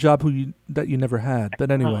fired from a job that you never had.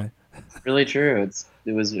 But anyway, really true.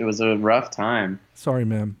 It was a rough time. Sorry,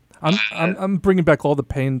 ma'am. I'm bringing back all the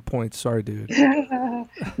pain points. Sorry, dude.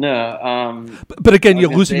 No. But again,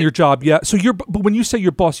 you're losing your job. Yeah. So but when you say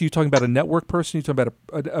your boss, are you talking about a network person? Are you talking about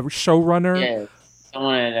a showrunner? Yeah.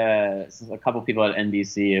 Someone a couple people at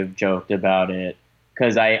NBC have joked about it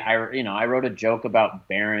because I wrote a joke about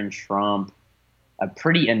Barron Trump, a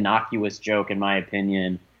pretty innocuous joke in my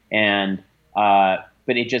opinion, and but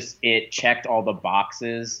it checked all the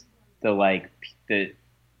boxes. The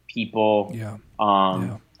people. Yeah.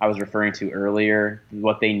 I was referring to earlier,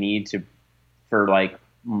 what they need for like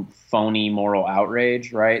phony moral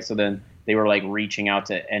outrage, right? So then they were like reaching out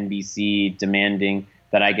to NBC demanding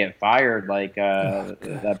that I get fired, like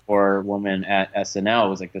that poor woman at SNL. It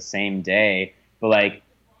was like the same day. But like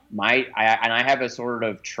I have a sort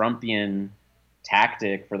of Trumpian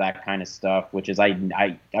tactic for that kind of stuff, which is I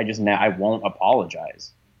won't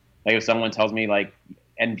apologize. Like if someone tells me like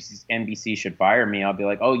NBC should fire me, I'll be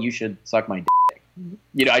like, oh, you should suck my dick.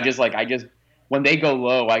 You know, I just when they go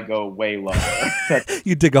low, I go way lower.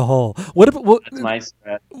 You dig a hole. That's my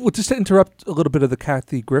strat. Well, just to interrupt a little bit of the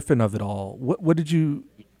Kathy Griffin of it all, what did you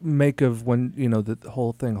make of when, you know, the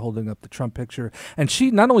whole thing holding up the Trump picture? And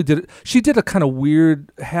she not only she did a kind of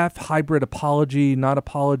weird half hybrid apology, not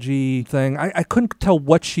apology thing. I couldn't tell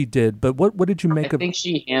what she did, but what did you make of it? I think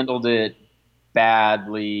she handled it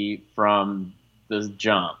badly from the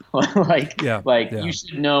jump. You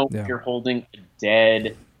should know if you're holding a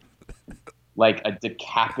dead, like a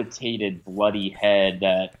decapitated, bloody head,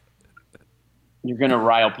 that you're gonna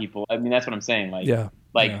rile people. I mean, that's what I'm saying.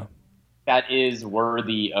 That is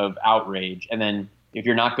worthy of outrage. And then if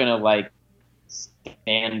you're not gonna like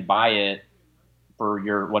stand by it for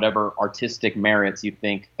your whatever artistic merits you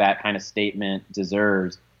think that kind of statement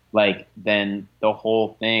deserves, like then the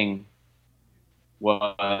whole thing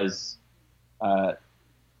was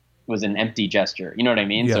an empty gesture. You know what I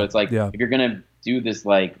mean? So it's like if you're gonna do this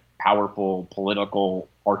like powerful political,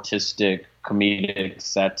 artistic, comedic,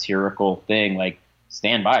 satirical thing, like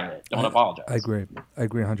stand by it. Don't apologize. I agree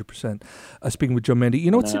 100%. Speaking with Joe Mande,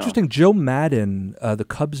 you know what's interesting? Joe Madden, the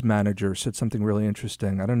Cubs manager, said something really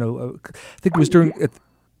interesting. I don't know. I think it was during.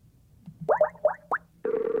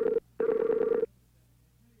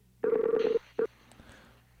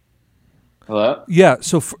 Hello? Yeah.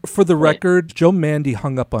 So for the record, Joe Mande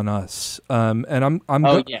hung up on us, and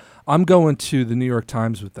I'm going to the New York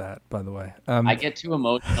Times with that. By the way, I get too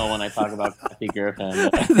emotional when I talk about Kathy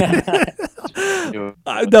Griffin.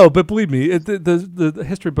 No, but believe me, the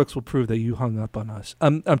history books will prove that you hung up on us.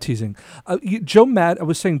 I'm teasing. I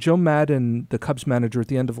was saying Joe Madden, the Cubs manager, at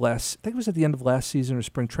the end of I think it was at the end of last season or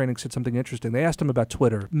spring training, said something interesting. They asked him about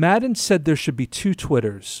Twitter. Madden said there should be two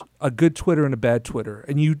Twitters, a good Twitter and a bad Twitter,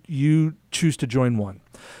 and you choose to join one.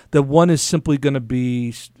 The one is simply going to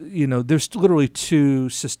be, you know, there's literally two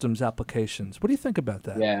systems applications. What do you think about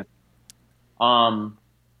that? Yeah. And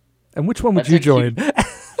which one would you join?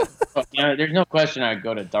 You know, there's no question I'd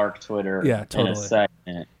go to dark Twitter in a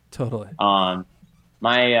second. Totally. My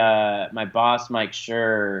boss, Mike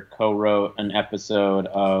Schur, co-wrote an episode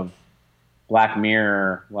of Black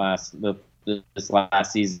Mirror this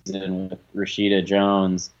last season with Rashida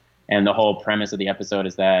Jones. And the whole premise of the episode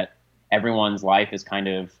is that everyone's life is kind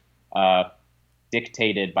of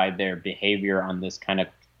dictated by their behavior on this kind of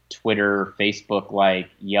Twitter, Facebook-like,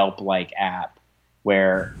 Yelp-like app,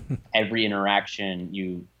 where every interaction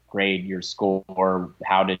you grade your score.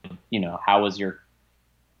 How was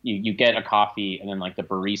you get a coffee, and then like the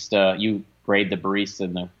barista, you grade the barista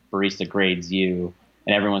and the barista grades you,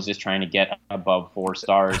 and everyone's just trying to get above 4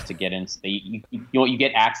 stars to get in. You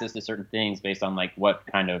get access to certain things based on like what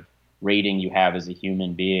kind of rating you have as a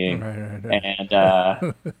human being. Right. And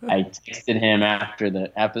I texted him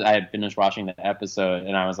after I had finished watching the episode,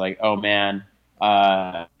 and I was like, oh man,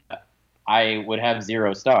 I would have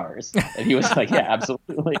 0 stars. And he was like, yeah,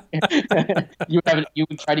 absolutely. You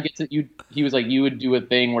would try to get to you. He was like, you would do a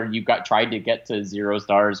thing where you tried to get to 0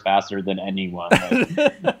 stars faster than anyone. Like,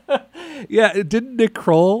 yeah. Didn't Nick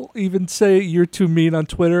Kroll even say you're too mean on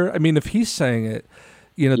Twitter? I mean, if he's saying it,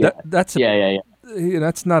 you know, that's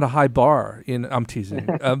that's not a high bar. I'm teasing,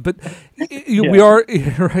 but we are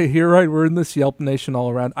right. You're right. We're in this Yelp nation all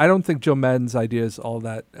around. I don't think Joe Madden's idea is all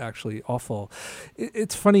that actually awful.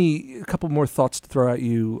 It's funny. A couple more thoughts to throw at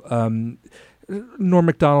you. Norm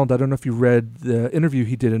Macdonald. I don't know if you read the interview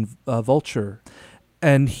he did in Vulture,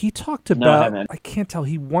 and he talked about. I can't tell.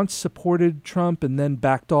 He once supported Trump and then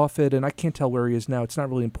backed off it, and I can't tell where he is now. It's not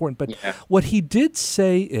really important. But what he did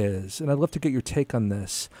say is, and I'd love to get your take on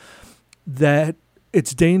this, that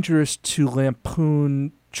it's dangerous to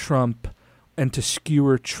lampoon Trump and to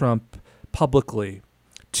skewer Trump publicly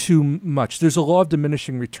too much. There's a law of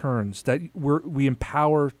diminishing returns that we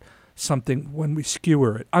empower something when we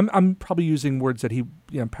skewer it. I'm probably using words that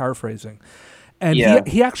I'm paraphrasing. And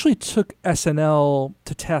he actually took SNL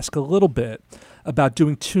to task a little bit about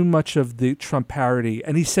doing too much of the Trump parody.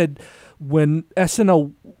 And he said when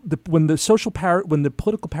SNL when the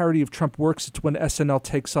political parody of Trump works, it's when SNL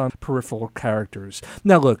takes on peripheral characters.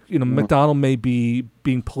 Now, look, McDonald may be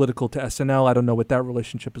being political to SNL. I don't know what that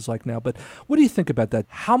relationship is like now, but what do you think about that?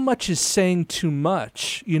 How much is saying too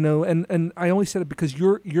much? And I only said it because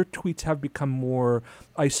your tweets have become more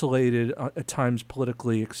isolated at times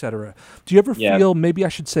politically, etc. Do you ever feel maybe I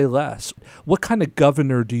should say less? What kind of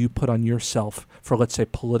governor do you put on yourself for, let's say,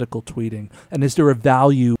 political tweeting? And is there a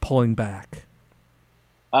value pulling back?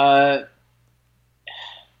 I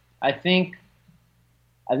think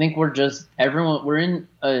we're in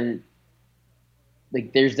a,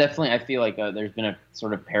 like, there's definitely, I feel like there's been a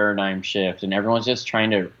sort of paradigm shift, and everyone's just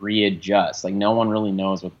trying to readjust. Like, no one really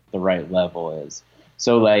knows what the right level is.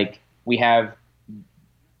 So, like, we have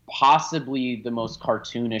possibly the most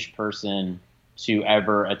cartoonish person to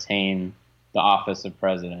ever attain the office of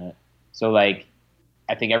president. So, like,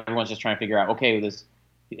 I think everyone's just trying to figure out, okay,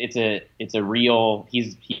 it's a real,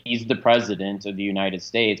 he's the president of the United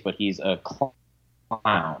States, but he's a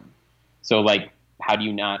clown. So, like, how do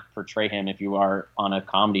you not portray him if you are on a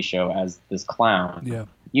comedy show as this clown? Yeah.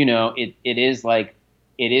 It is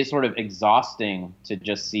sort of exhausting to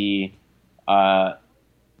just see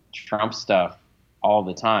Trump stuff all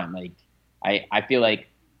the time. Like, I feel like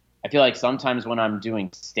sometimes when I'm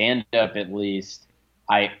doing stand-up, at least,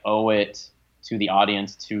 I owe it to the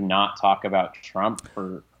audience to not talk about Trump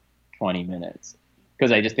for 20 minutes.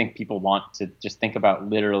 Because I just think people want to just think about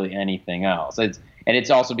literally anything else.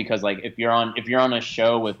 It's also because, like, if you're on a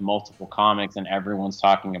show with multiple comics and everyone's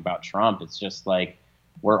talking about Trump, it's just like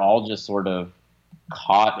we're all just sort of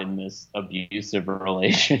caught in this abusive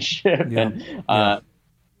relationship. Yeah. And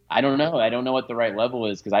I don't know what the right level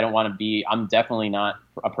is, because I don't want to be. I'm definitely not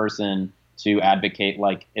a person to advocate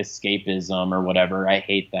like escapism or whatever. I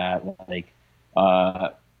hate that. Like,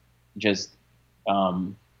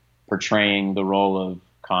 portraying the role of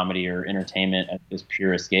comedy or entertainment as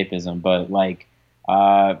pure escapism. But, like,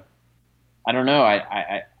 I don't know.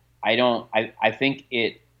 I think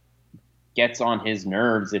it gets on his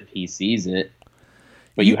nerves if he sees it,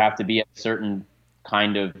 but you have to be at a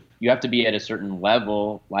certain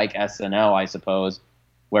level, like SNL, I suppose,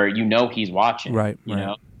 where he's watching. Right.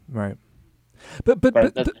 Right. But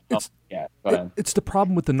it's the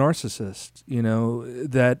problem with the narcissist,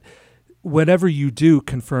 that whatever you do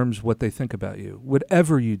confirms what they think about you.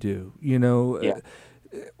 Whatever you do,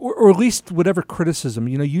 or at least whatever criticism,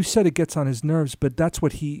 you said it gets on his nerves, but that's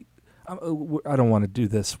what he. I don't want to do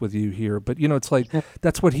this with you here, but it's like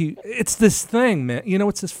that's what it's this thing, man.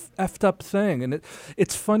 It's this effed up thing, and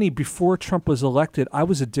it's funny. Before Trump was elected, I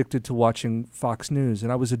was addicted to watching Fox News,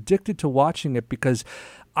 and I was addicted to watching it because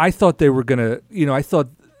I thought they were gonna.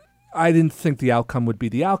 I didn't think the outcome would be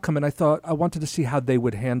the outcome, and I wanted to see how they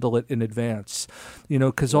would handle it in advance,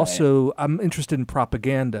 because also I'm interested in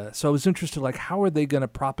propaganda. So I was interested, like, how are they going to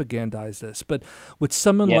propagandize this? But with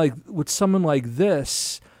someone like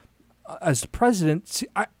this as the president, see,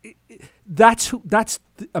 that's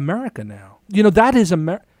America now. That is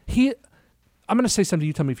America. I'm going to say something.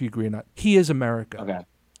 You tell me if you agree or not. He is America. Okay.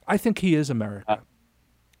 I think he is America.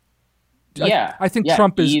 I think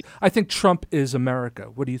Trump is. I think Trump is America.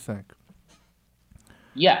 What do you think?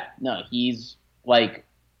 Yeah, no, he's like.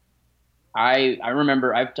 I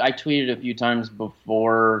remember I tweeted a few times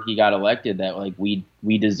before he got elected that, like, we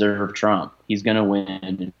deserve Trump. He's gonna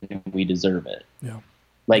win, and we deserve it. Yeah.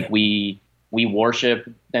 Like, we worship.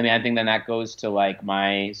 I mean, I think then that goes to, like,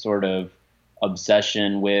 my sort of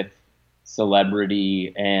obsession with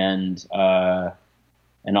celebrity and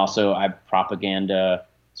also propaganda.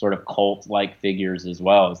 Sort of cult-like figures as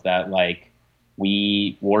well, is that, like,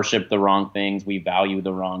 we worship the wrong things, we value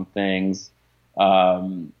the wrong things,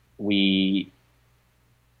 we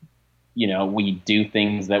do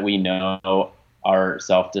things that we know are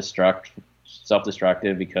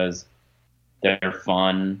self-destructive because they're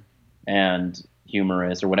fun and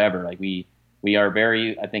humorous or whatever. Like, we are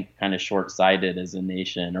very, I think, kind of short-sighted as a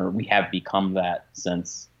nation, or we have become that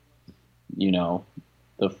since the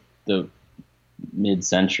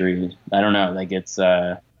mid-century. I don't know. Like, it's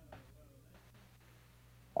there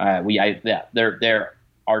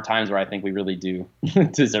are times where I think we really do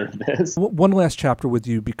deserve this. One last chapter with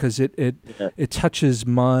you, because it touches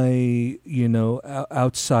my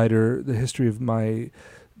outsider, the history of my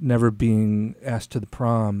never being asked to the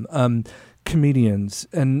prom. comedians,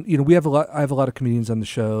 and we have a lot. I have a lot of comedians on the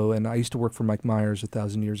show, and I used to work for Mike Myers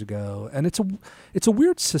 1,000 years ago, and it's a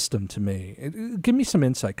weird system to me. Give me some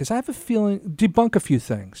insight, because I have a feeling. Debunk a few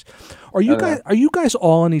things. Are you guys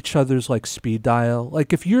all on each other's like speed dial?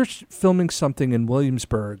 Like if you're filming something in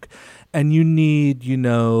Williamsburg, and you need,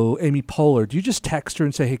 Amy Poehler, do you just text her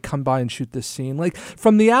and say, hey, come by and shoot this scene? Like,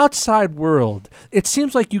 from the outside world, it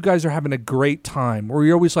seems like you guys are having a great time, or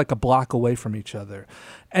you're always like a block away from each other.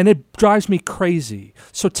 And it drives me crazy.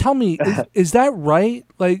 So tell me, is that right?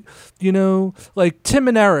 Like, like Tim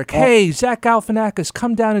and Eric, hey, Zach Galifianakis,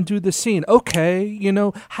 come down and do the scene. Okay,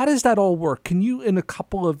 how does that all work? Can you, in a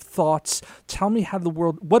couple of thoughts, tell me how the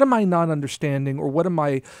world, what am I not understanding, or what am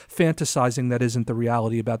I fantasizing that isn't the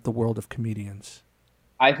reality about the world of comedians?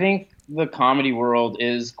 I think the comedy world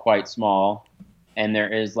is quite small, and there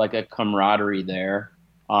is like a camaraderie there.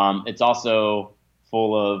 It's also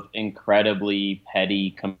full of incredibly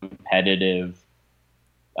petty, competitive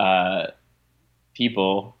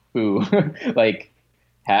people who like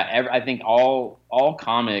I think all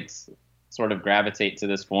comics sort of gravitate to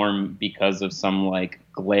this form because of some like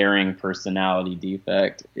glaring personality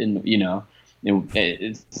defect. It's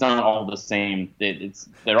not all the same.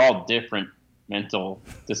 They're all different mental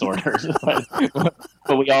disorders,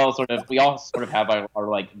 but we all sort of have our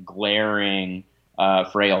like glaring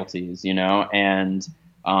frailties, and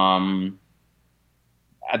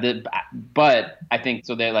but I think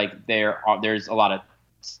so. There's a lot of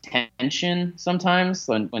tension sometimes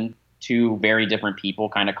when two very different people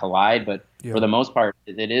kind of collide, but for the most part,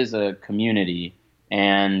 it is a community,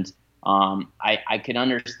 and I can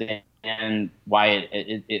understand why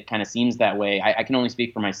it kind of seems that way. I can only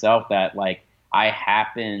speak for myself that like I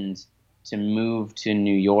happened to move to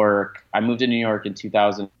New York. I moved to New York in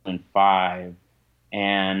 2005.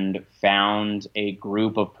 And found a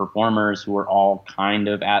group of performers who were all kind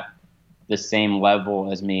of at the same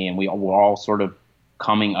level as me, and we were all sort of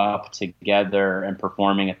coming up together and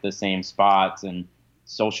performing at the same spots and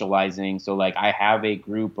socializing. So like I have a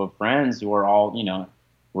group of friends who are all,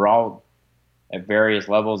 we're all at various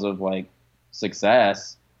levels of like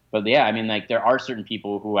success. But yeah, I mean, like there are certain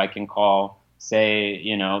people who I can call, say,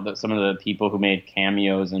 some of the people who made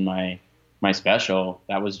cameos in my special.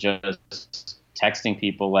 That was just texting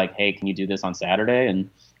people like, hey, can you do this on Saturday? And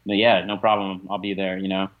yeah, no problem. I'll be there,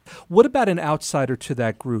 What about an outsider to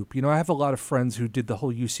that group? I have a lot of friends who did the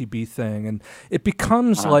whole UCB thing, and it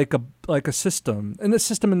becomes like a system. And a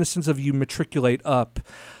system in the sense of you matriculate up.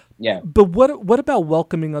 Yeah. But what about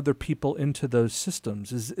welcoming other people into those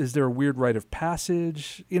systems? Is there a weird rite of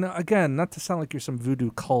passage? Again, not to sound like you're some voodoo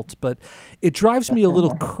cult, but it drives me a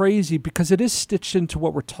little crazy because it is stitched into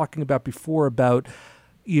what we're talking about before about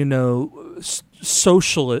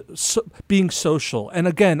being social. And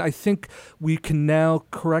again, I think we can now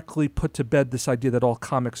correctly put to bed this idea that all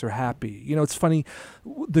comics are happy. It's funny,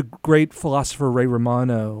 the great philosopher Ray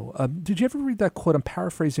Romano, did you ever read that quote? I'm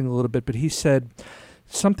paraphrasing a little bit, but he said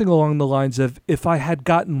something along the lines of, if I had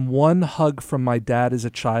gotten one hug from my dad as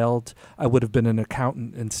a child, I would have been an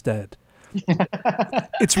accountant instead.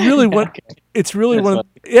 It's really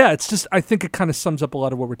it's just, I think it kind of sums up a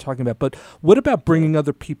lot of what we're talking about. But what about bringing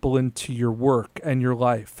other people into your work and your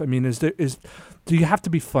life? I mean, do you have to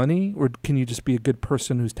be funny, or can you just be a good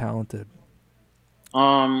person who's talented?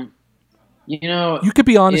 You could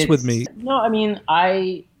be honest with me. No, I mean,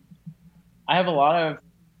 I have a lot of,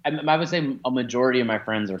 I would say a majority of my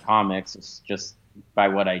friends are comics. It's just by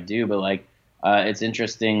what I do, but like, it's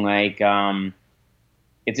interesting, like,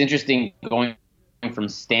 it's interesting going from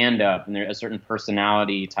stand-up, and there's a certain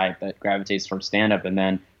personality type that gravitates towards stand-up. And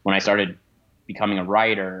then when I started becoming a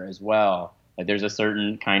writer as well, like there's a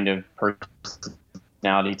certain kind of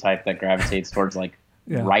personality type that gravitates towards like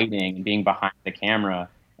writing and being behind the camera.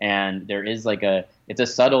 And there is like it's a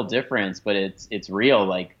subtle difference, but it's real.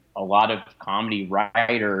 Like a lot of comedy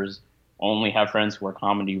writers only have friends who are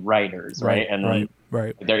comedy writers, right? And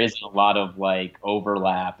right. There isn't a lot of like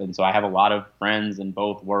overlap, and so I have a lot of friends in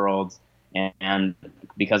both worlds. And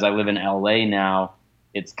because I live in LA now,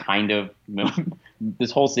 it's kind of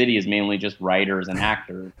this whole city is mainly just writers and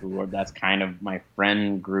actors. That's kind of my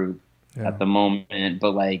friend group at the moment.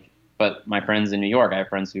 But my friends in New York, I have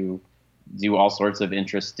friends who do all sorts of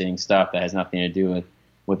interesting stuff that has nothing to do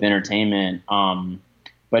with entertainment.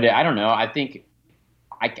 But I don't know. I think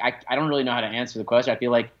I don't really know how to answer the question. I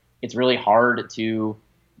feel like it's really hard to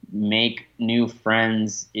make new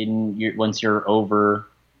friends once you're over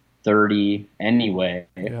 30 anyway.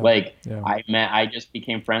 I just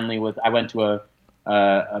became friendly with, I went to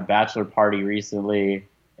a bachelor party recently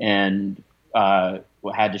and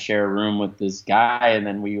had to share a room with this guy, and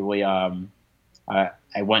then I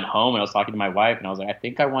I went home and I was talking to my wife and I was like, I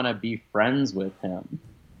think I want to be friends with him.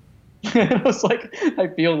 And I was like, I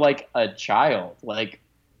feel like a child. Like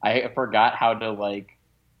I forgot how to like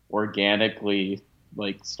organically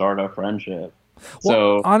like start a friendship.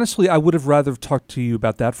 Well, honestly, I would have rather talked to you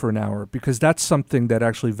about that for an hour, because that's something that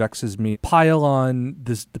actually vexes me. Pile on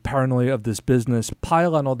the paranoia of this business,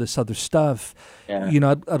 pile on all this other stuff. Yeah. You know,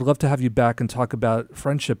 I'd love to have you back and talk about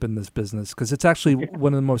friendship in this business, because it's actually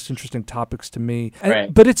one of the most interesting topics to me.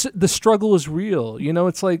 Right. But the struggle is real. You know,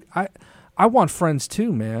 it's like I want friends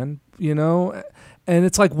too, man. You know, and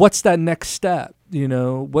it's like, what's that next step? You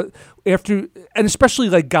know, what after, and especially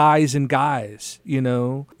like guys and guys, you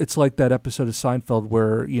know, it's like that episode of Seinfeld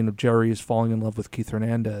where, you know, Jerry is falling in love with Keith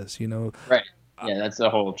Hernandez, you know. Right. Yeah, that's a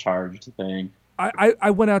whole charged thing. I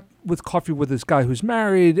went out with coffee with this guy who's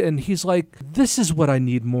married, and he's like, this is what I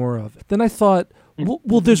need more of. Then I thought,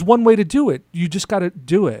 well, there's one way to do it. You just got to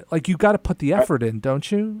do it. Like, you got to put the effort in,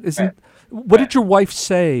 don't you? What did your wife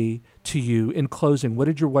say to you in closing? What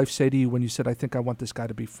did your wife say to you when you said, I think I want this guy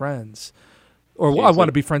to be friends? Or I want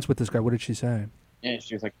to be friends with this guy. What did she say? Yeah,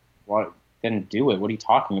 she was like, "What? Didn't do it. What are you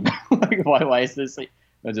talking about? Like, why is this like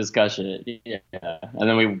a discussion?" Yeah. And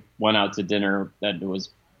then we went out to dinner that was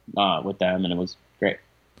with them, and it was great.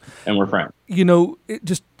 And we're friends. You know,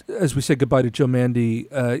 just as we say goodbye to Joe Mande,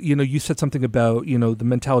 you know, you said something about, you know, the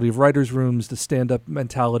mentality of writers' rooms, the stand-up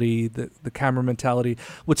mentality, the camera mentality.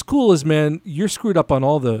 What's cool is, man, you're screwed up on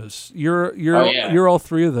all those. You're all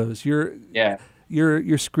three of those.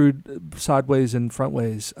 You're screwed sideways and front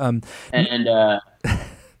ways. And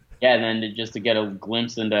then just to get a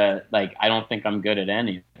glimpse into, like, I don't think I'm good at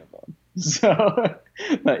any of them. So,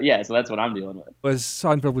 but yeah, so that's what I'm dealing with. As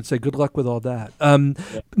Seinfeld would say, good luck with all that.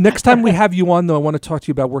 Next time we have you on, though, I want to talk to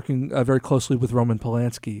you about working very closely with Roman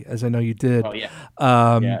Polanski, as I know you did. Oh,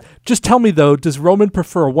 yeah. Just tell me, though, does Roman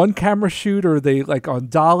prefer a one-camera shoot, or are they, like, on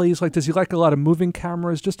dollies? Like, does he like a lot of moving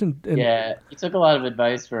cameras? Yeah, he took a lot of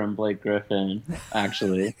advice from Blake Griffin,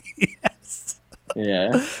 actually. Yes.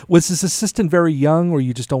 Yeah. Was his assistant very young, or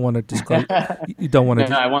you just don't want to disclose? You don't want to...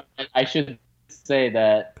 No, I should say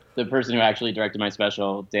that the person who actually directed my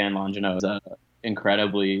special, Dan Longino, is an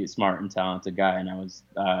incredibly smart and talented guy, and I was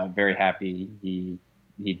very happy he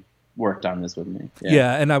worked on this with me.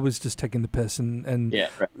 Yeah, and I was just taking the piss, and yeah,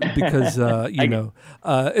 right. because you know,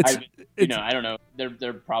 it's I don't know.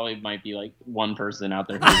 There probably might be like one person out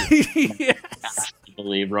there who yes. actually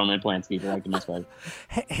believe Roman Polanski directed my special.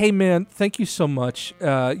 Hey man, thank you so much.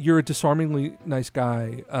 You're a disarmingly nice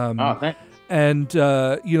guy. Thanks. And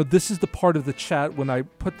you know, this is the part of the chat when I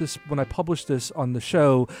publish this on the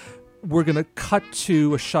show, we're gonna cut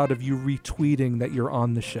to a shot of you retweeting that you're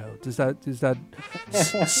on the show. Does that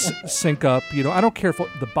sync up? You know, I don't care if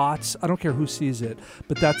the bots. I don't care who sees it,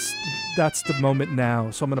 but that's the moment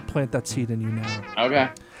now. So I'm gonna plant that seed in you now. Okay.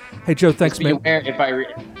 Hey Joe, thanks, Just be man. aware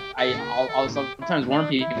I'll sometimes warn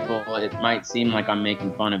people. It might seem like I'm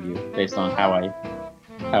making fun of you based on how I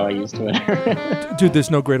use Twitter. Dude,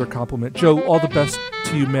 there's no greater compliment. Joe, all the best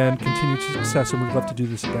to you, man. Continued success, and we'd love to do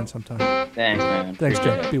this again sometime. Thanks, man. Thanks,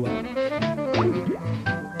 Appreciate Joe. it. Be well.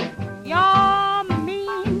 You're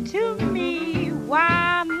mean to me.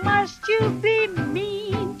 Why must you be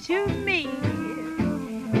mean to me?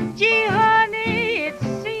 Gee, honey, it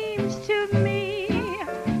seems to me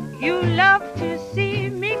you love to see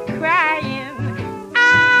me crying.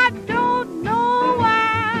 I don't know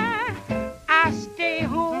why I stay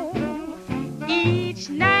home each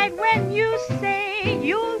night when you say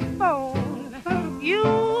you'll phone. You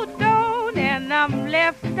don't, and I'm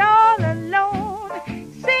left all alone,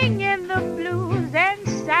 singing the blues and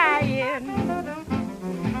sighing.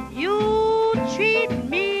 You treat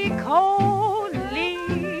me coldly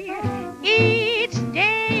each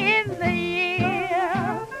day in the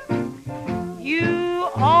year. You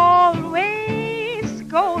always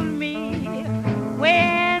scold me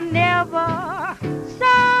whenever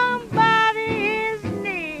somebody is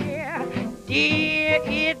near. Dear,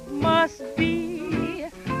 it must be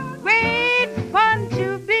great fun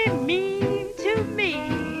to be mean to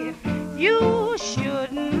me. You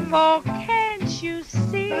shouldn't, for can't you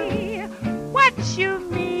see what you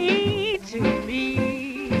mean to me?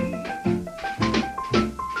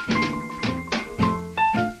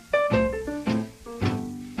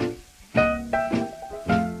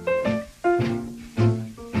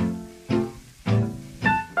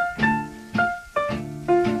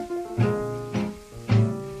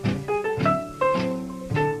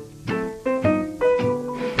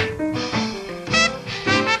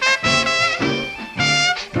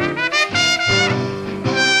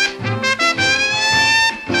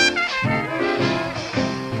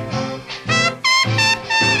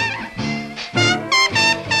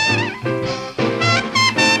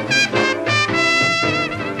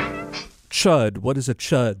 Chud. What is a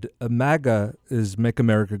chud? A MAGA is Make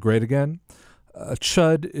America Great Again. A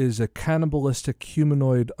chud is a cannibalistic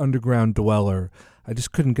humanoid underground dweller. I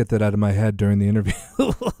just couldn't get that out of my head during the interview.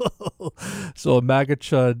 So a MAGA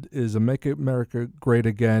chud is a Make America Great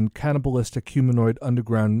Again cannibalistic humanoid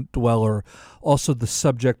underground dweller. Also the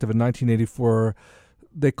subject of a 1984,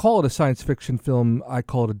 they call it a science fiction film. I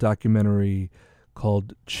call it a documentary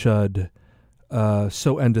called Chud.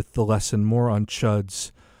 So endeth the lesson. More on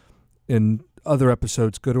chuds in other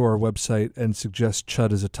episodes. Go to our website and suggest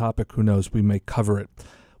chud as a topic. Who knows? We may cover it.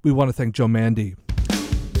 We want to thank Joe Mandy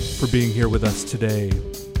for being here with us today.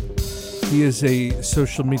 He is a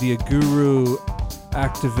social media guru,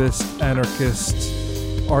 activist, anarchist,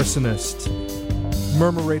 arsonist.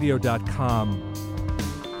 Murmurradio.com,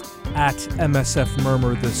 at MSF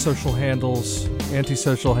Murmur, the social handles,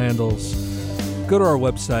 anti-social handles. Go to our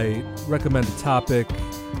website, recommend a topic,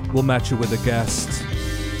 we'll match you with a guest.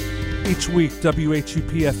 Each week,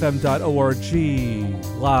 WHUPFM.org,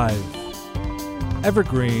 live,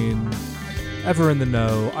 evergreen, ever in the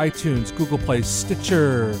know, iTunes, Google Play,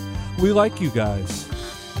 Stitcher. We like you guys.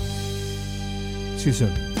 See you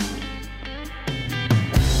soon.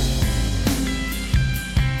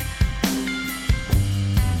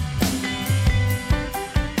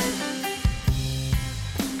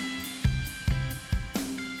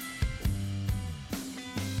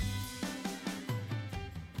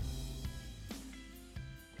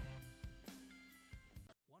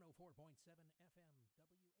 FM.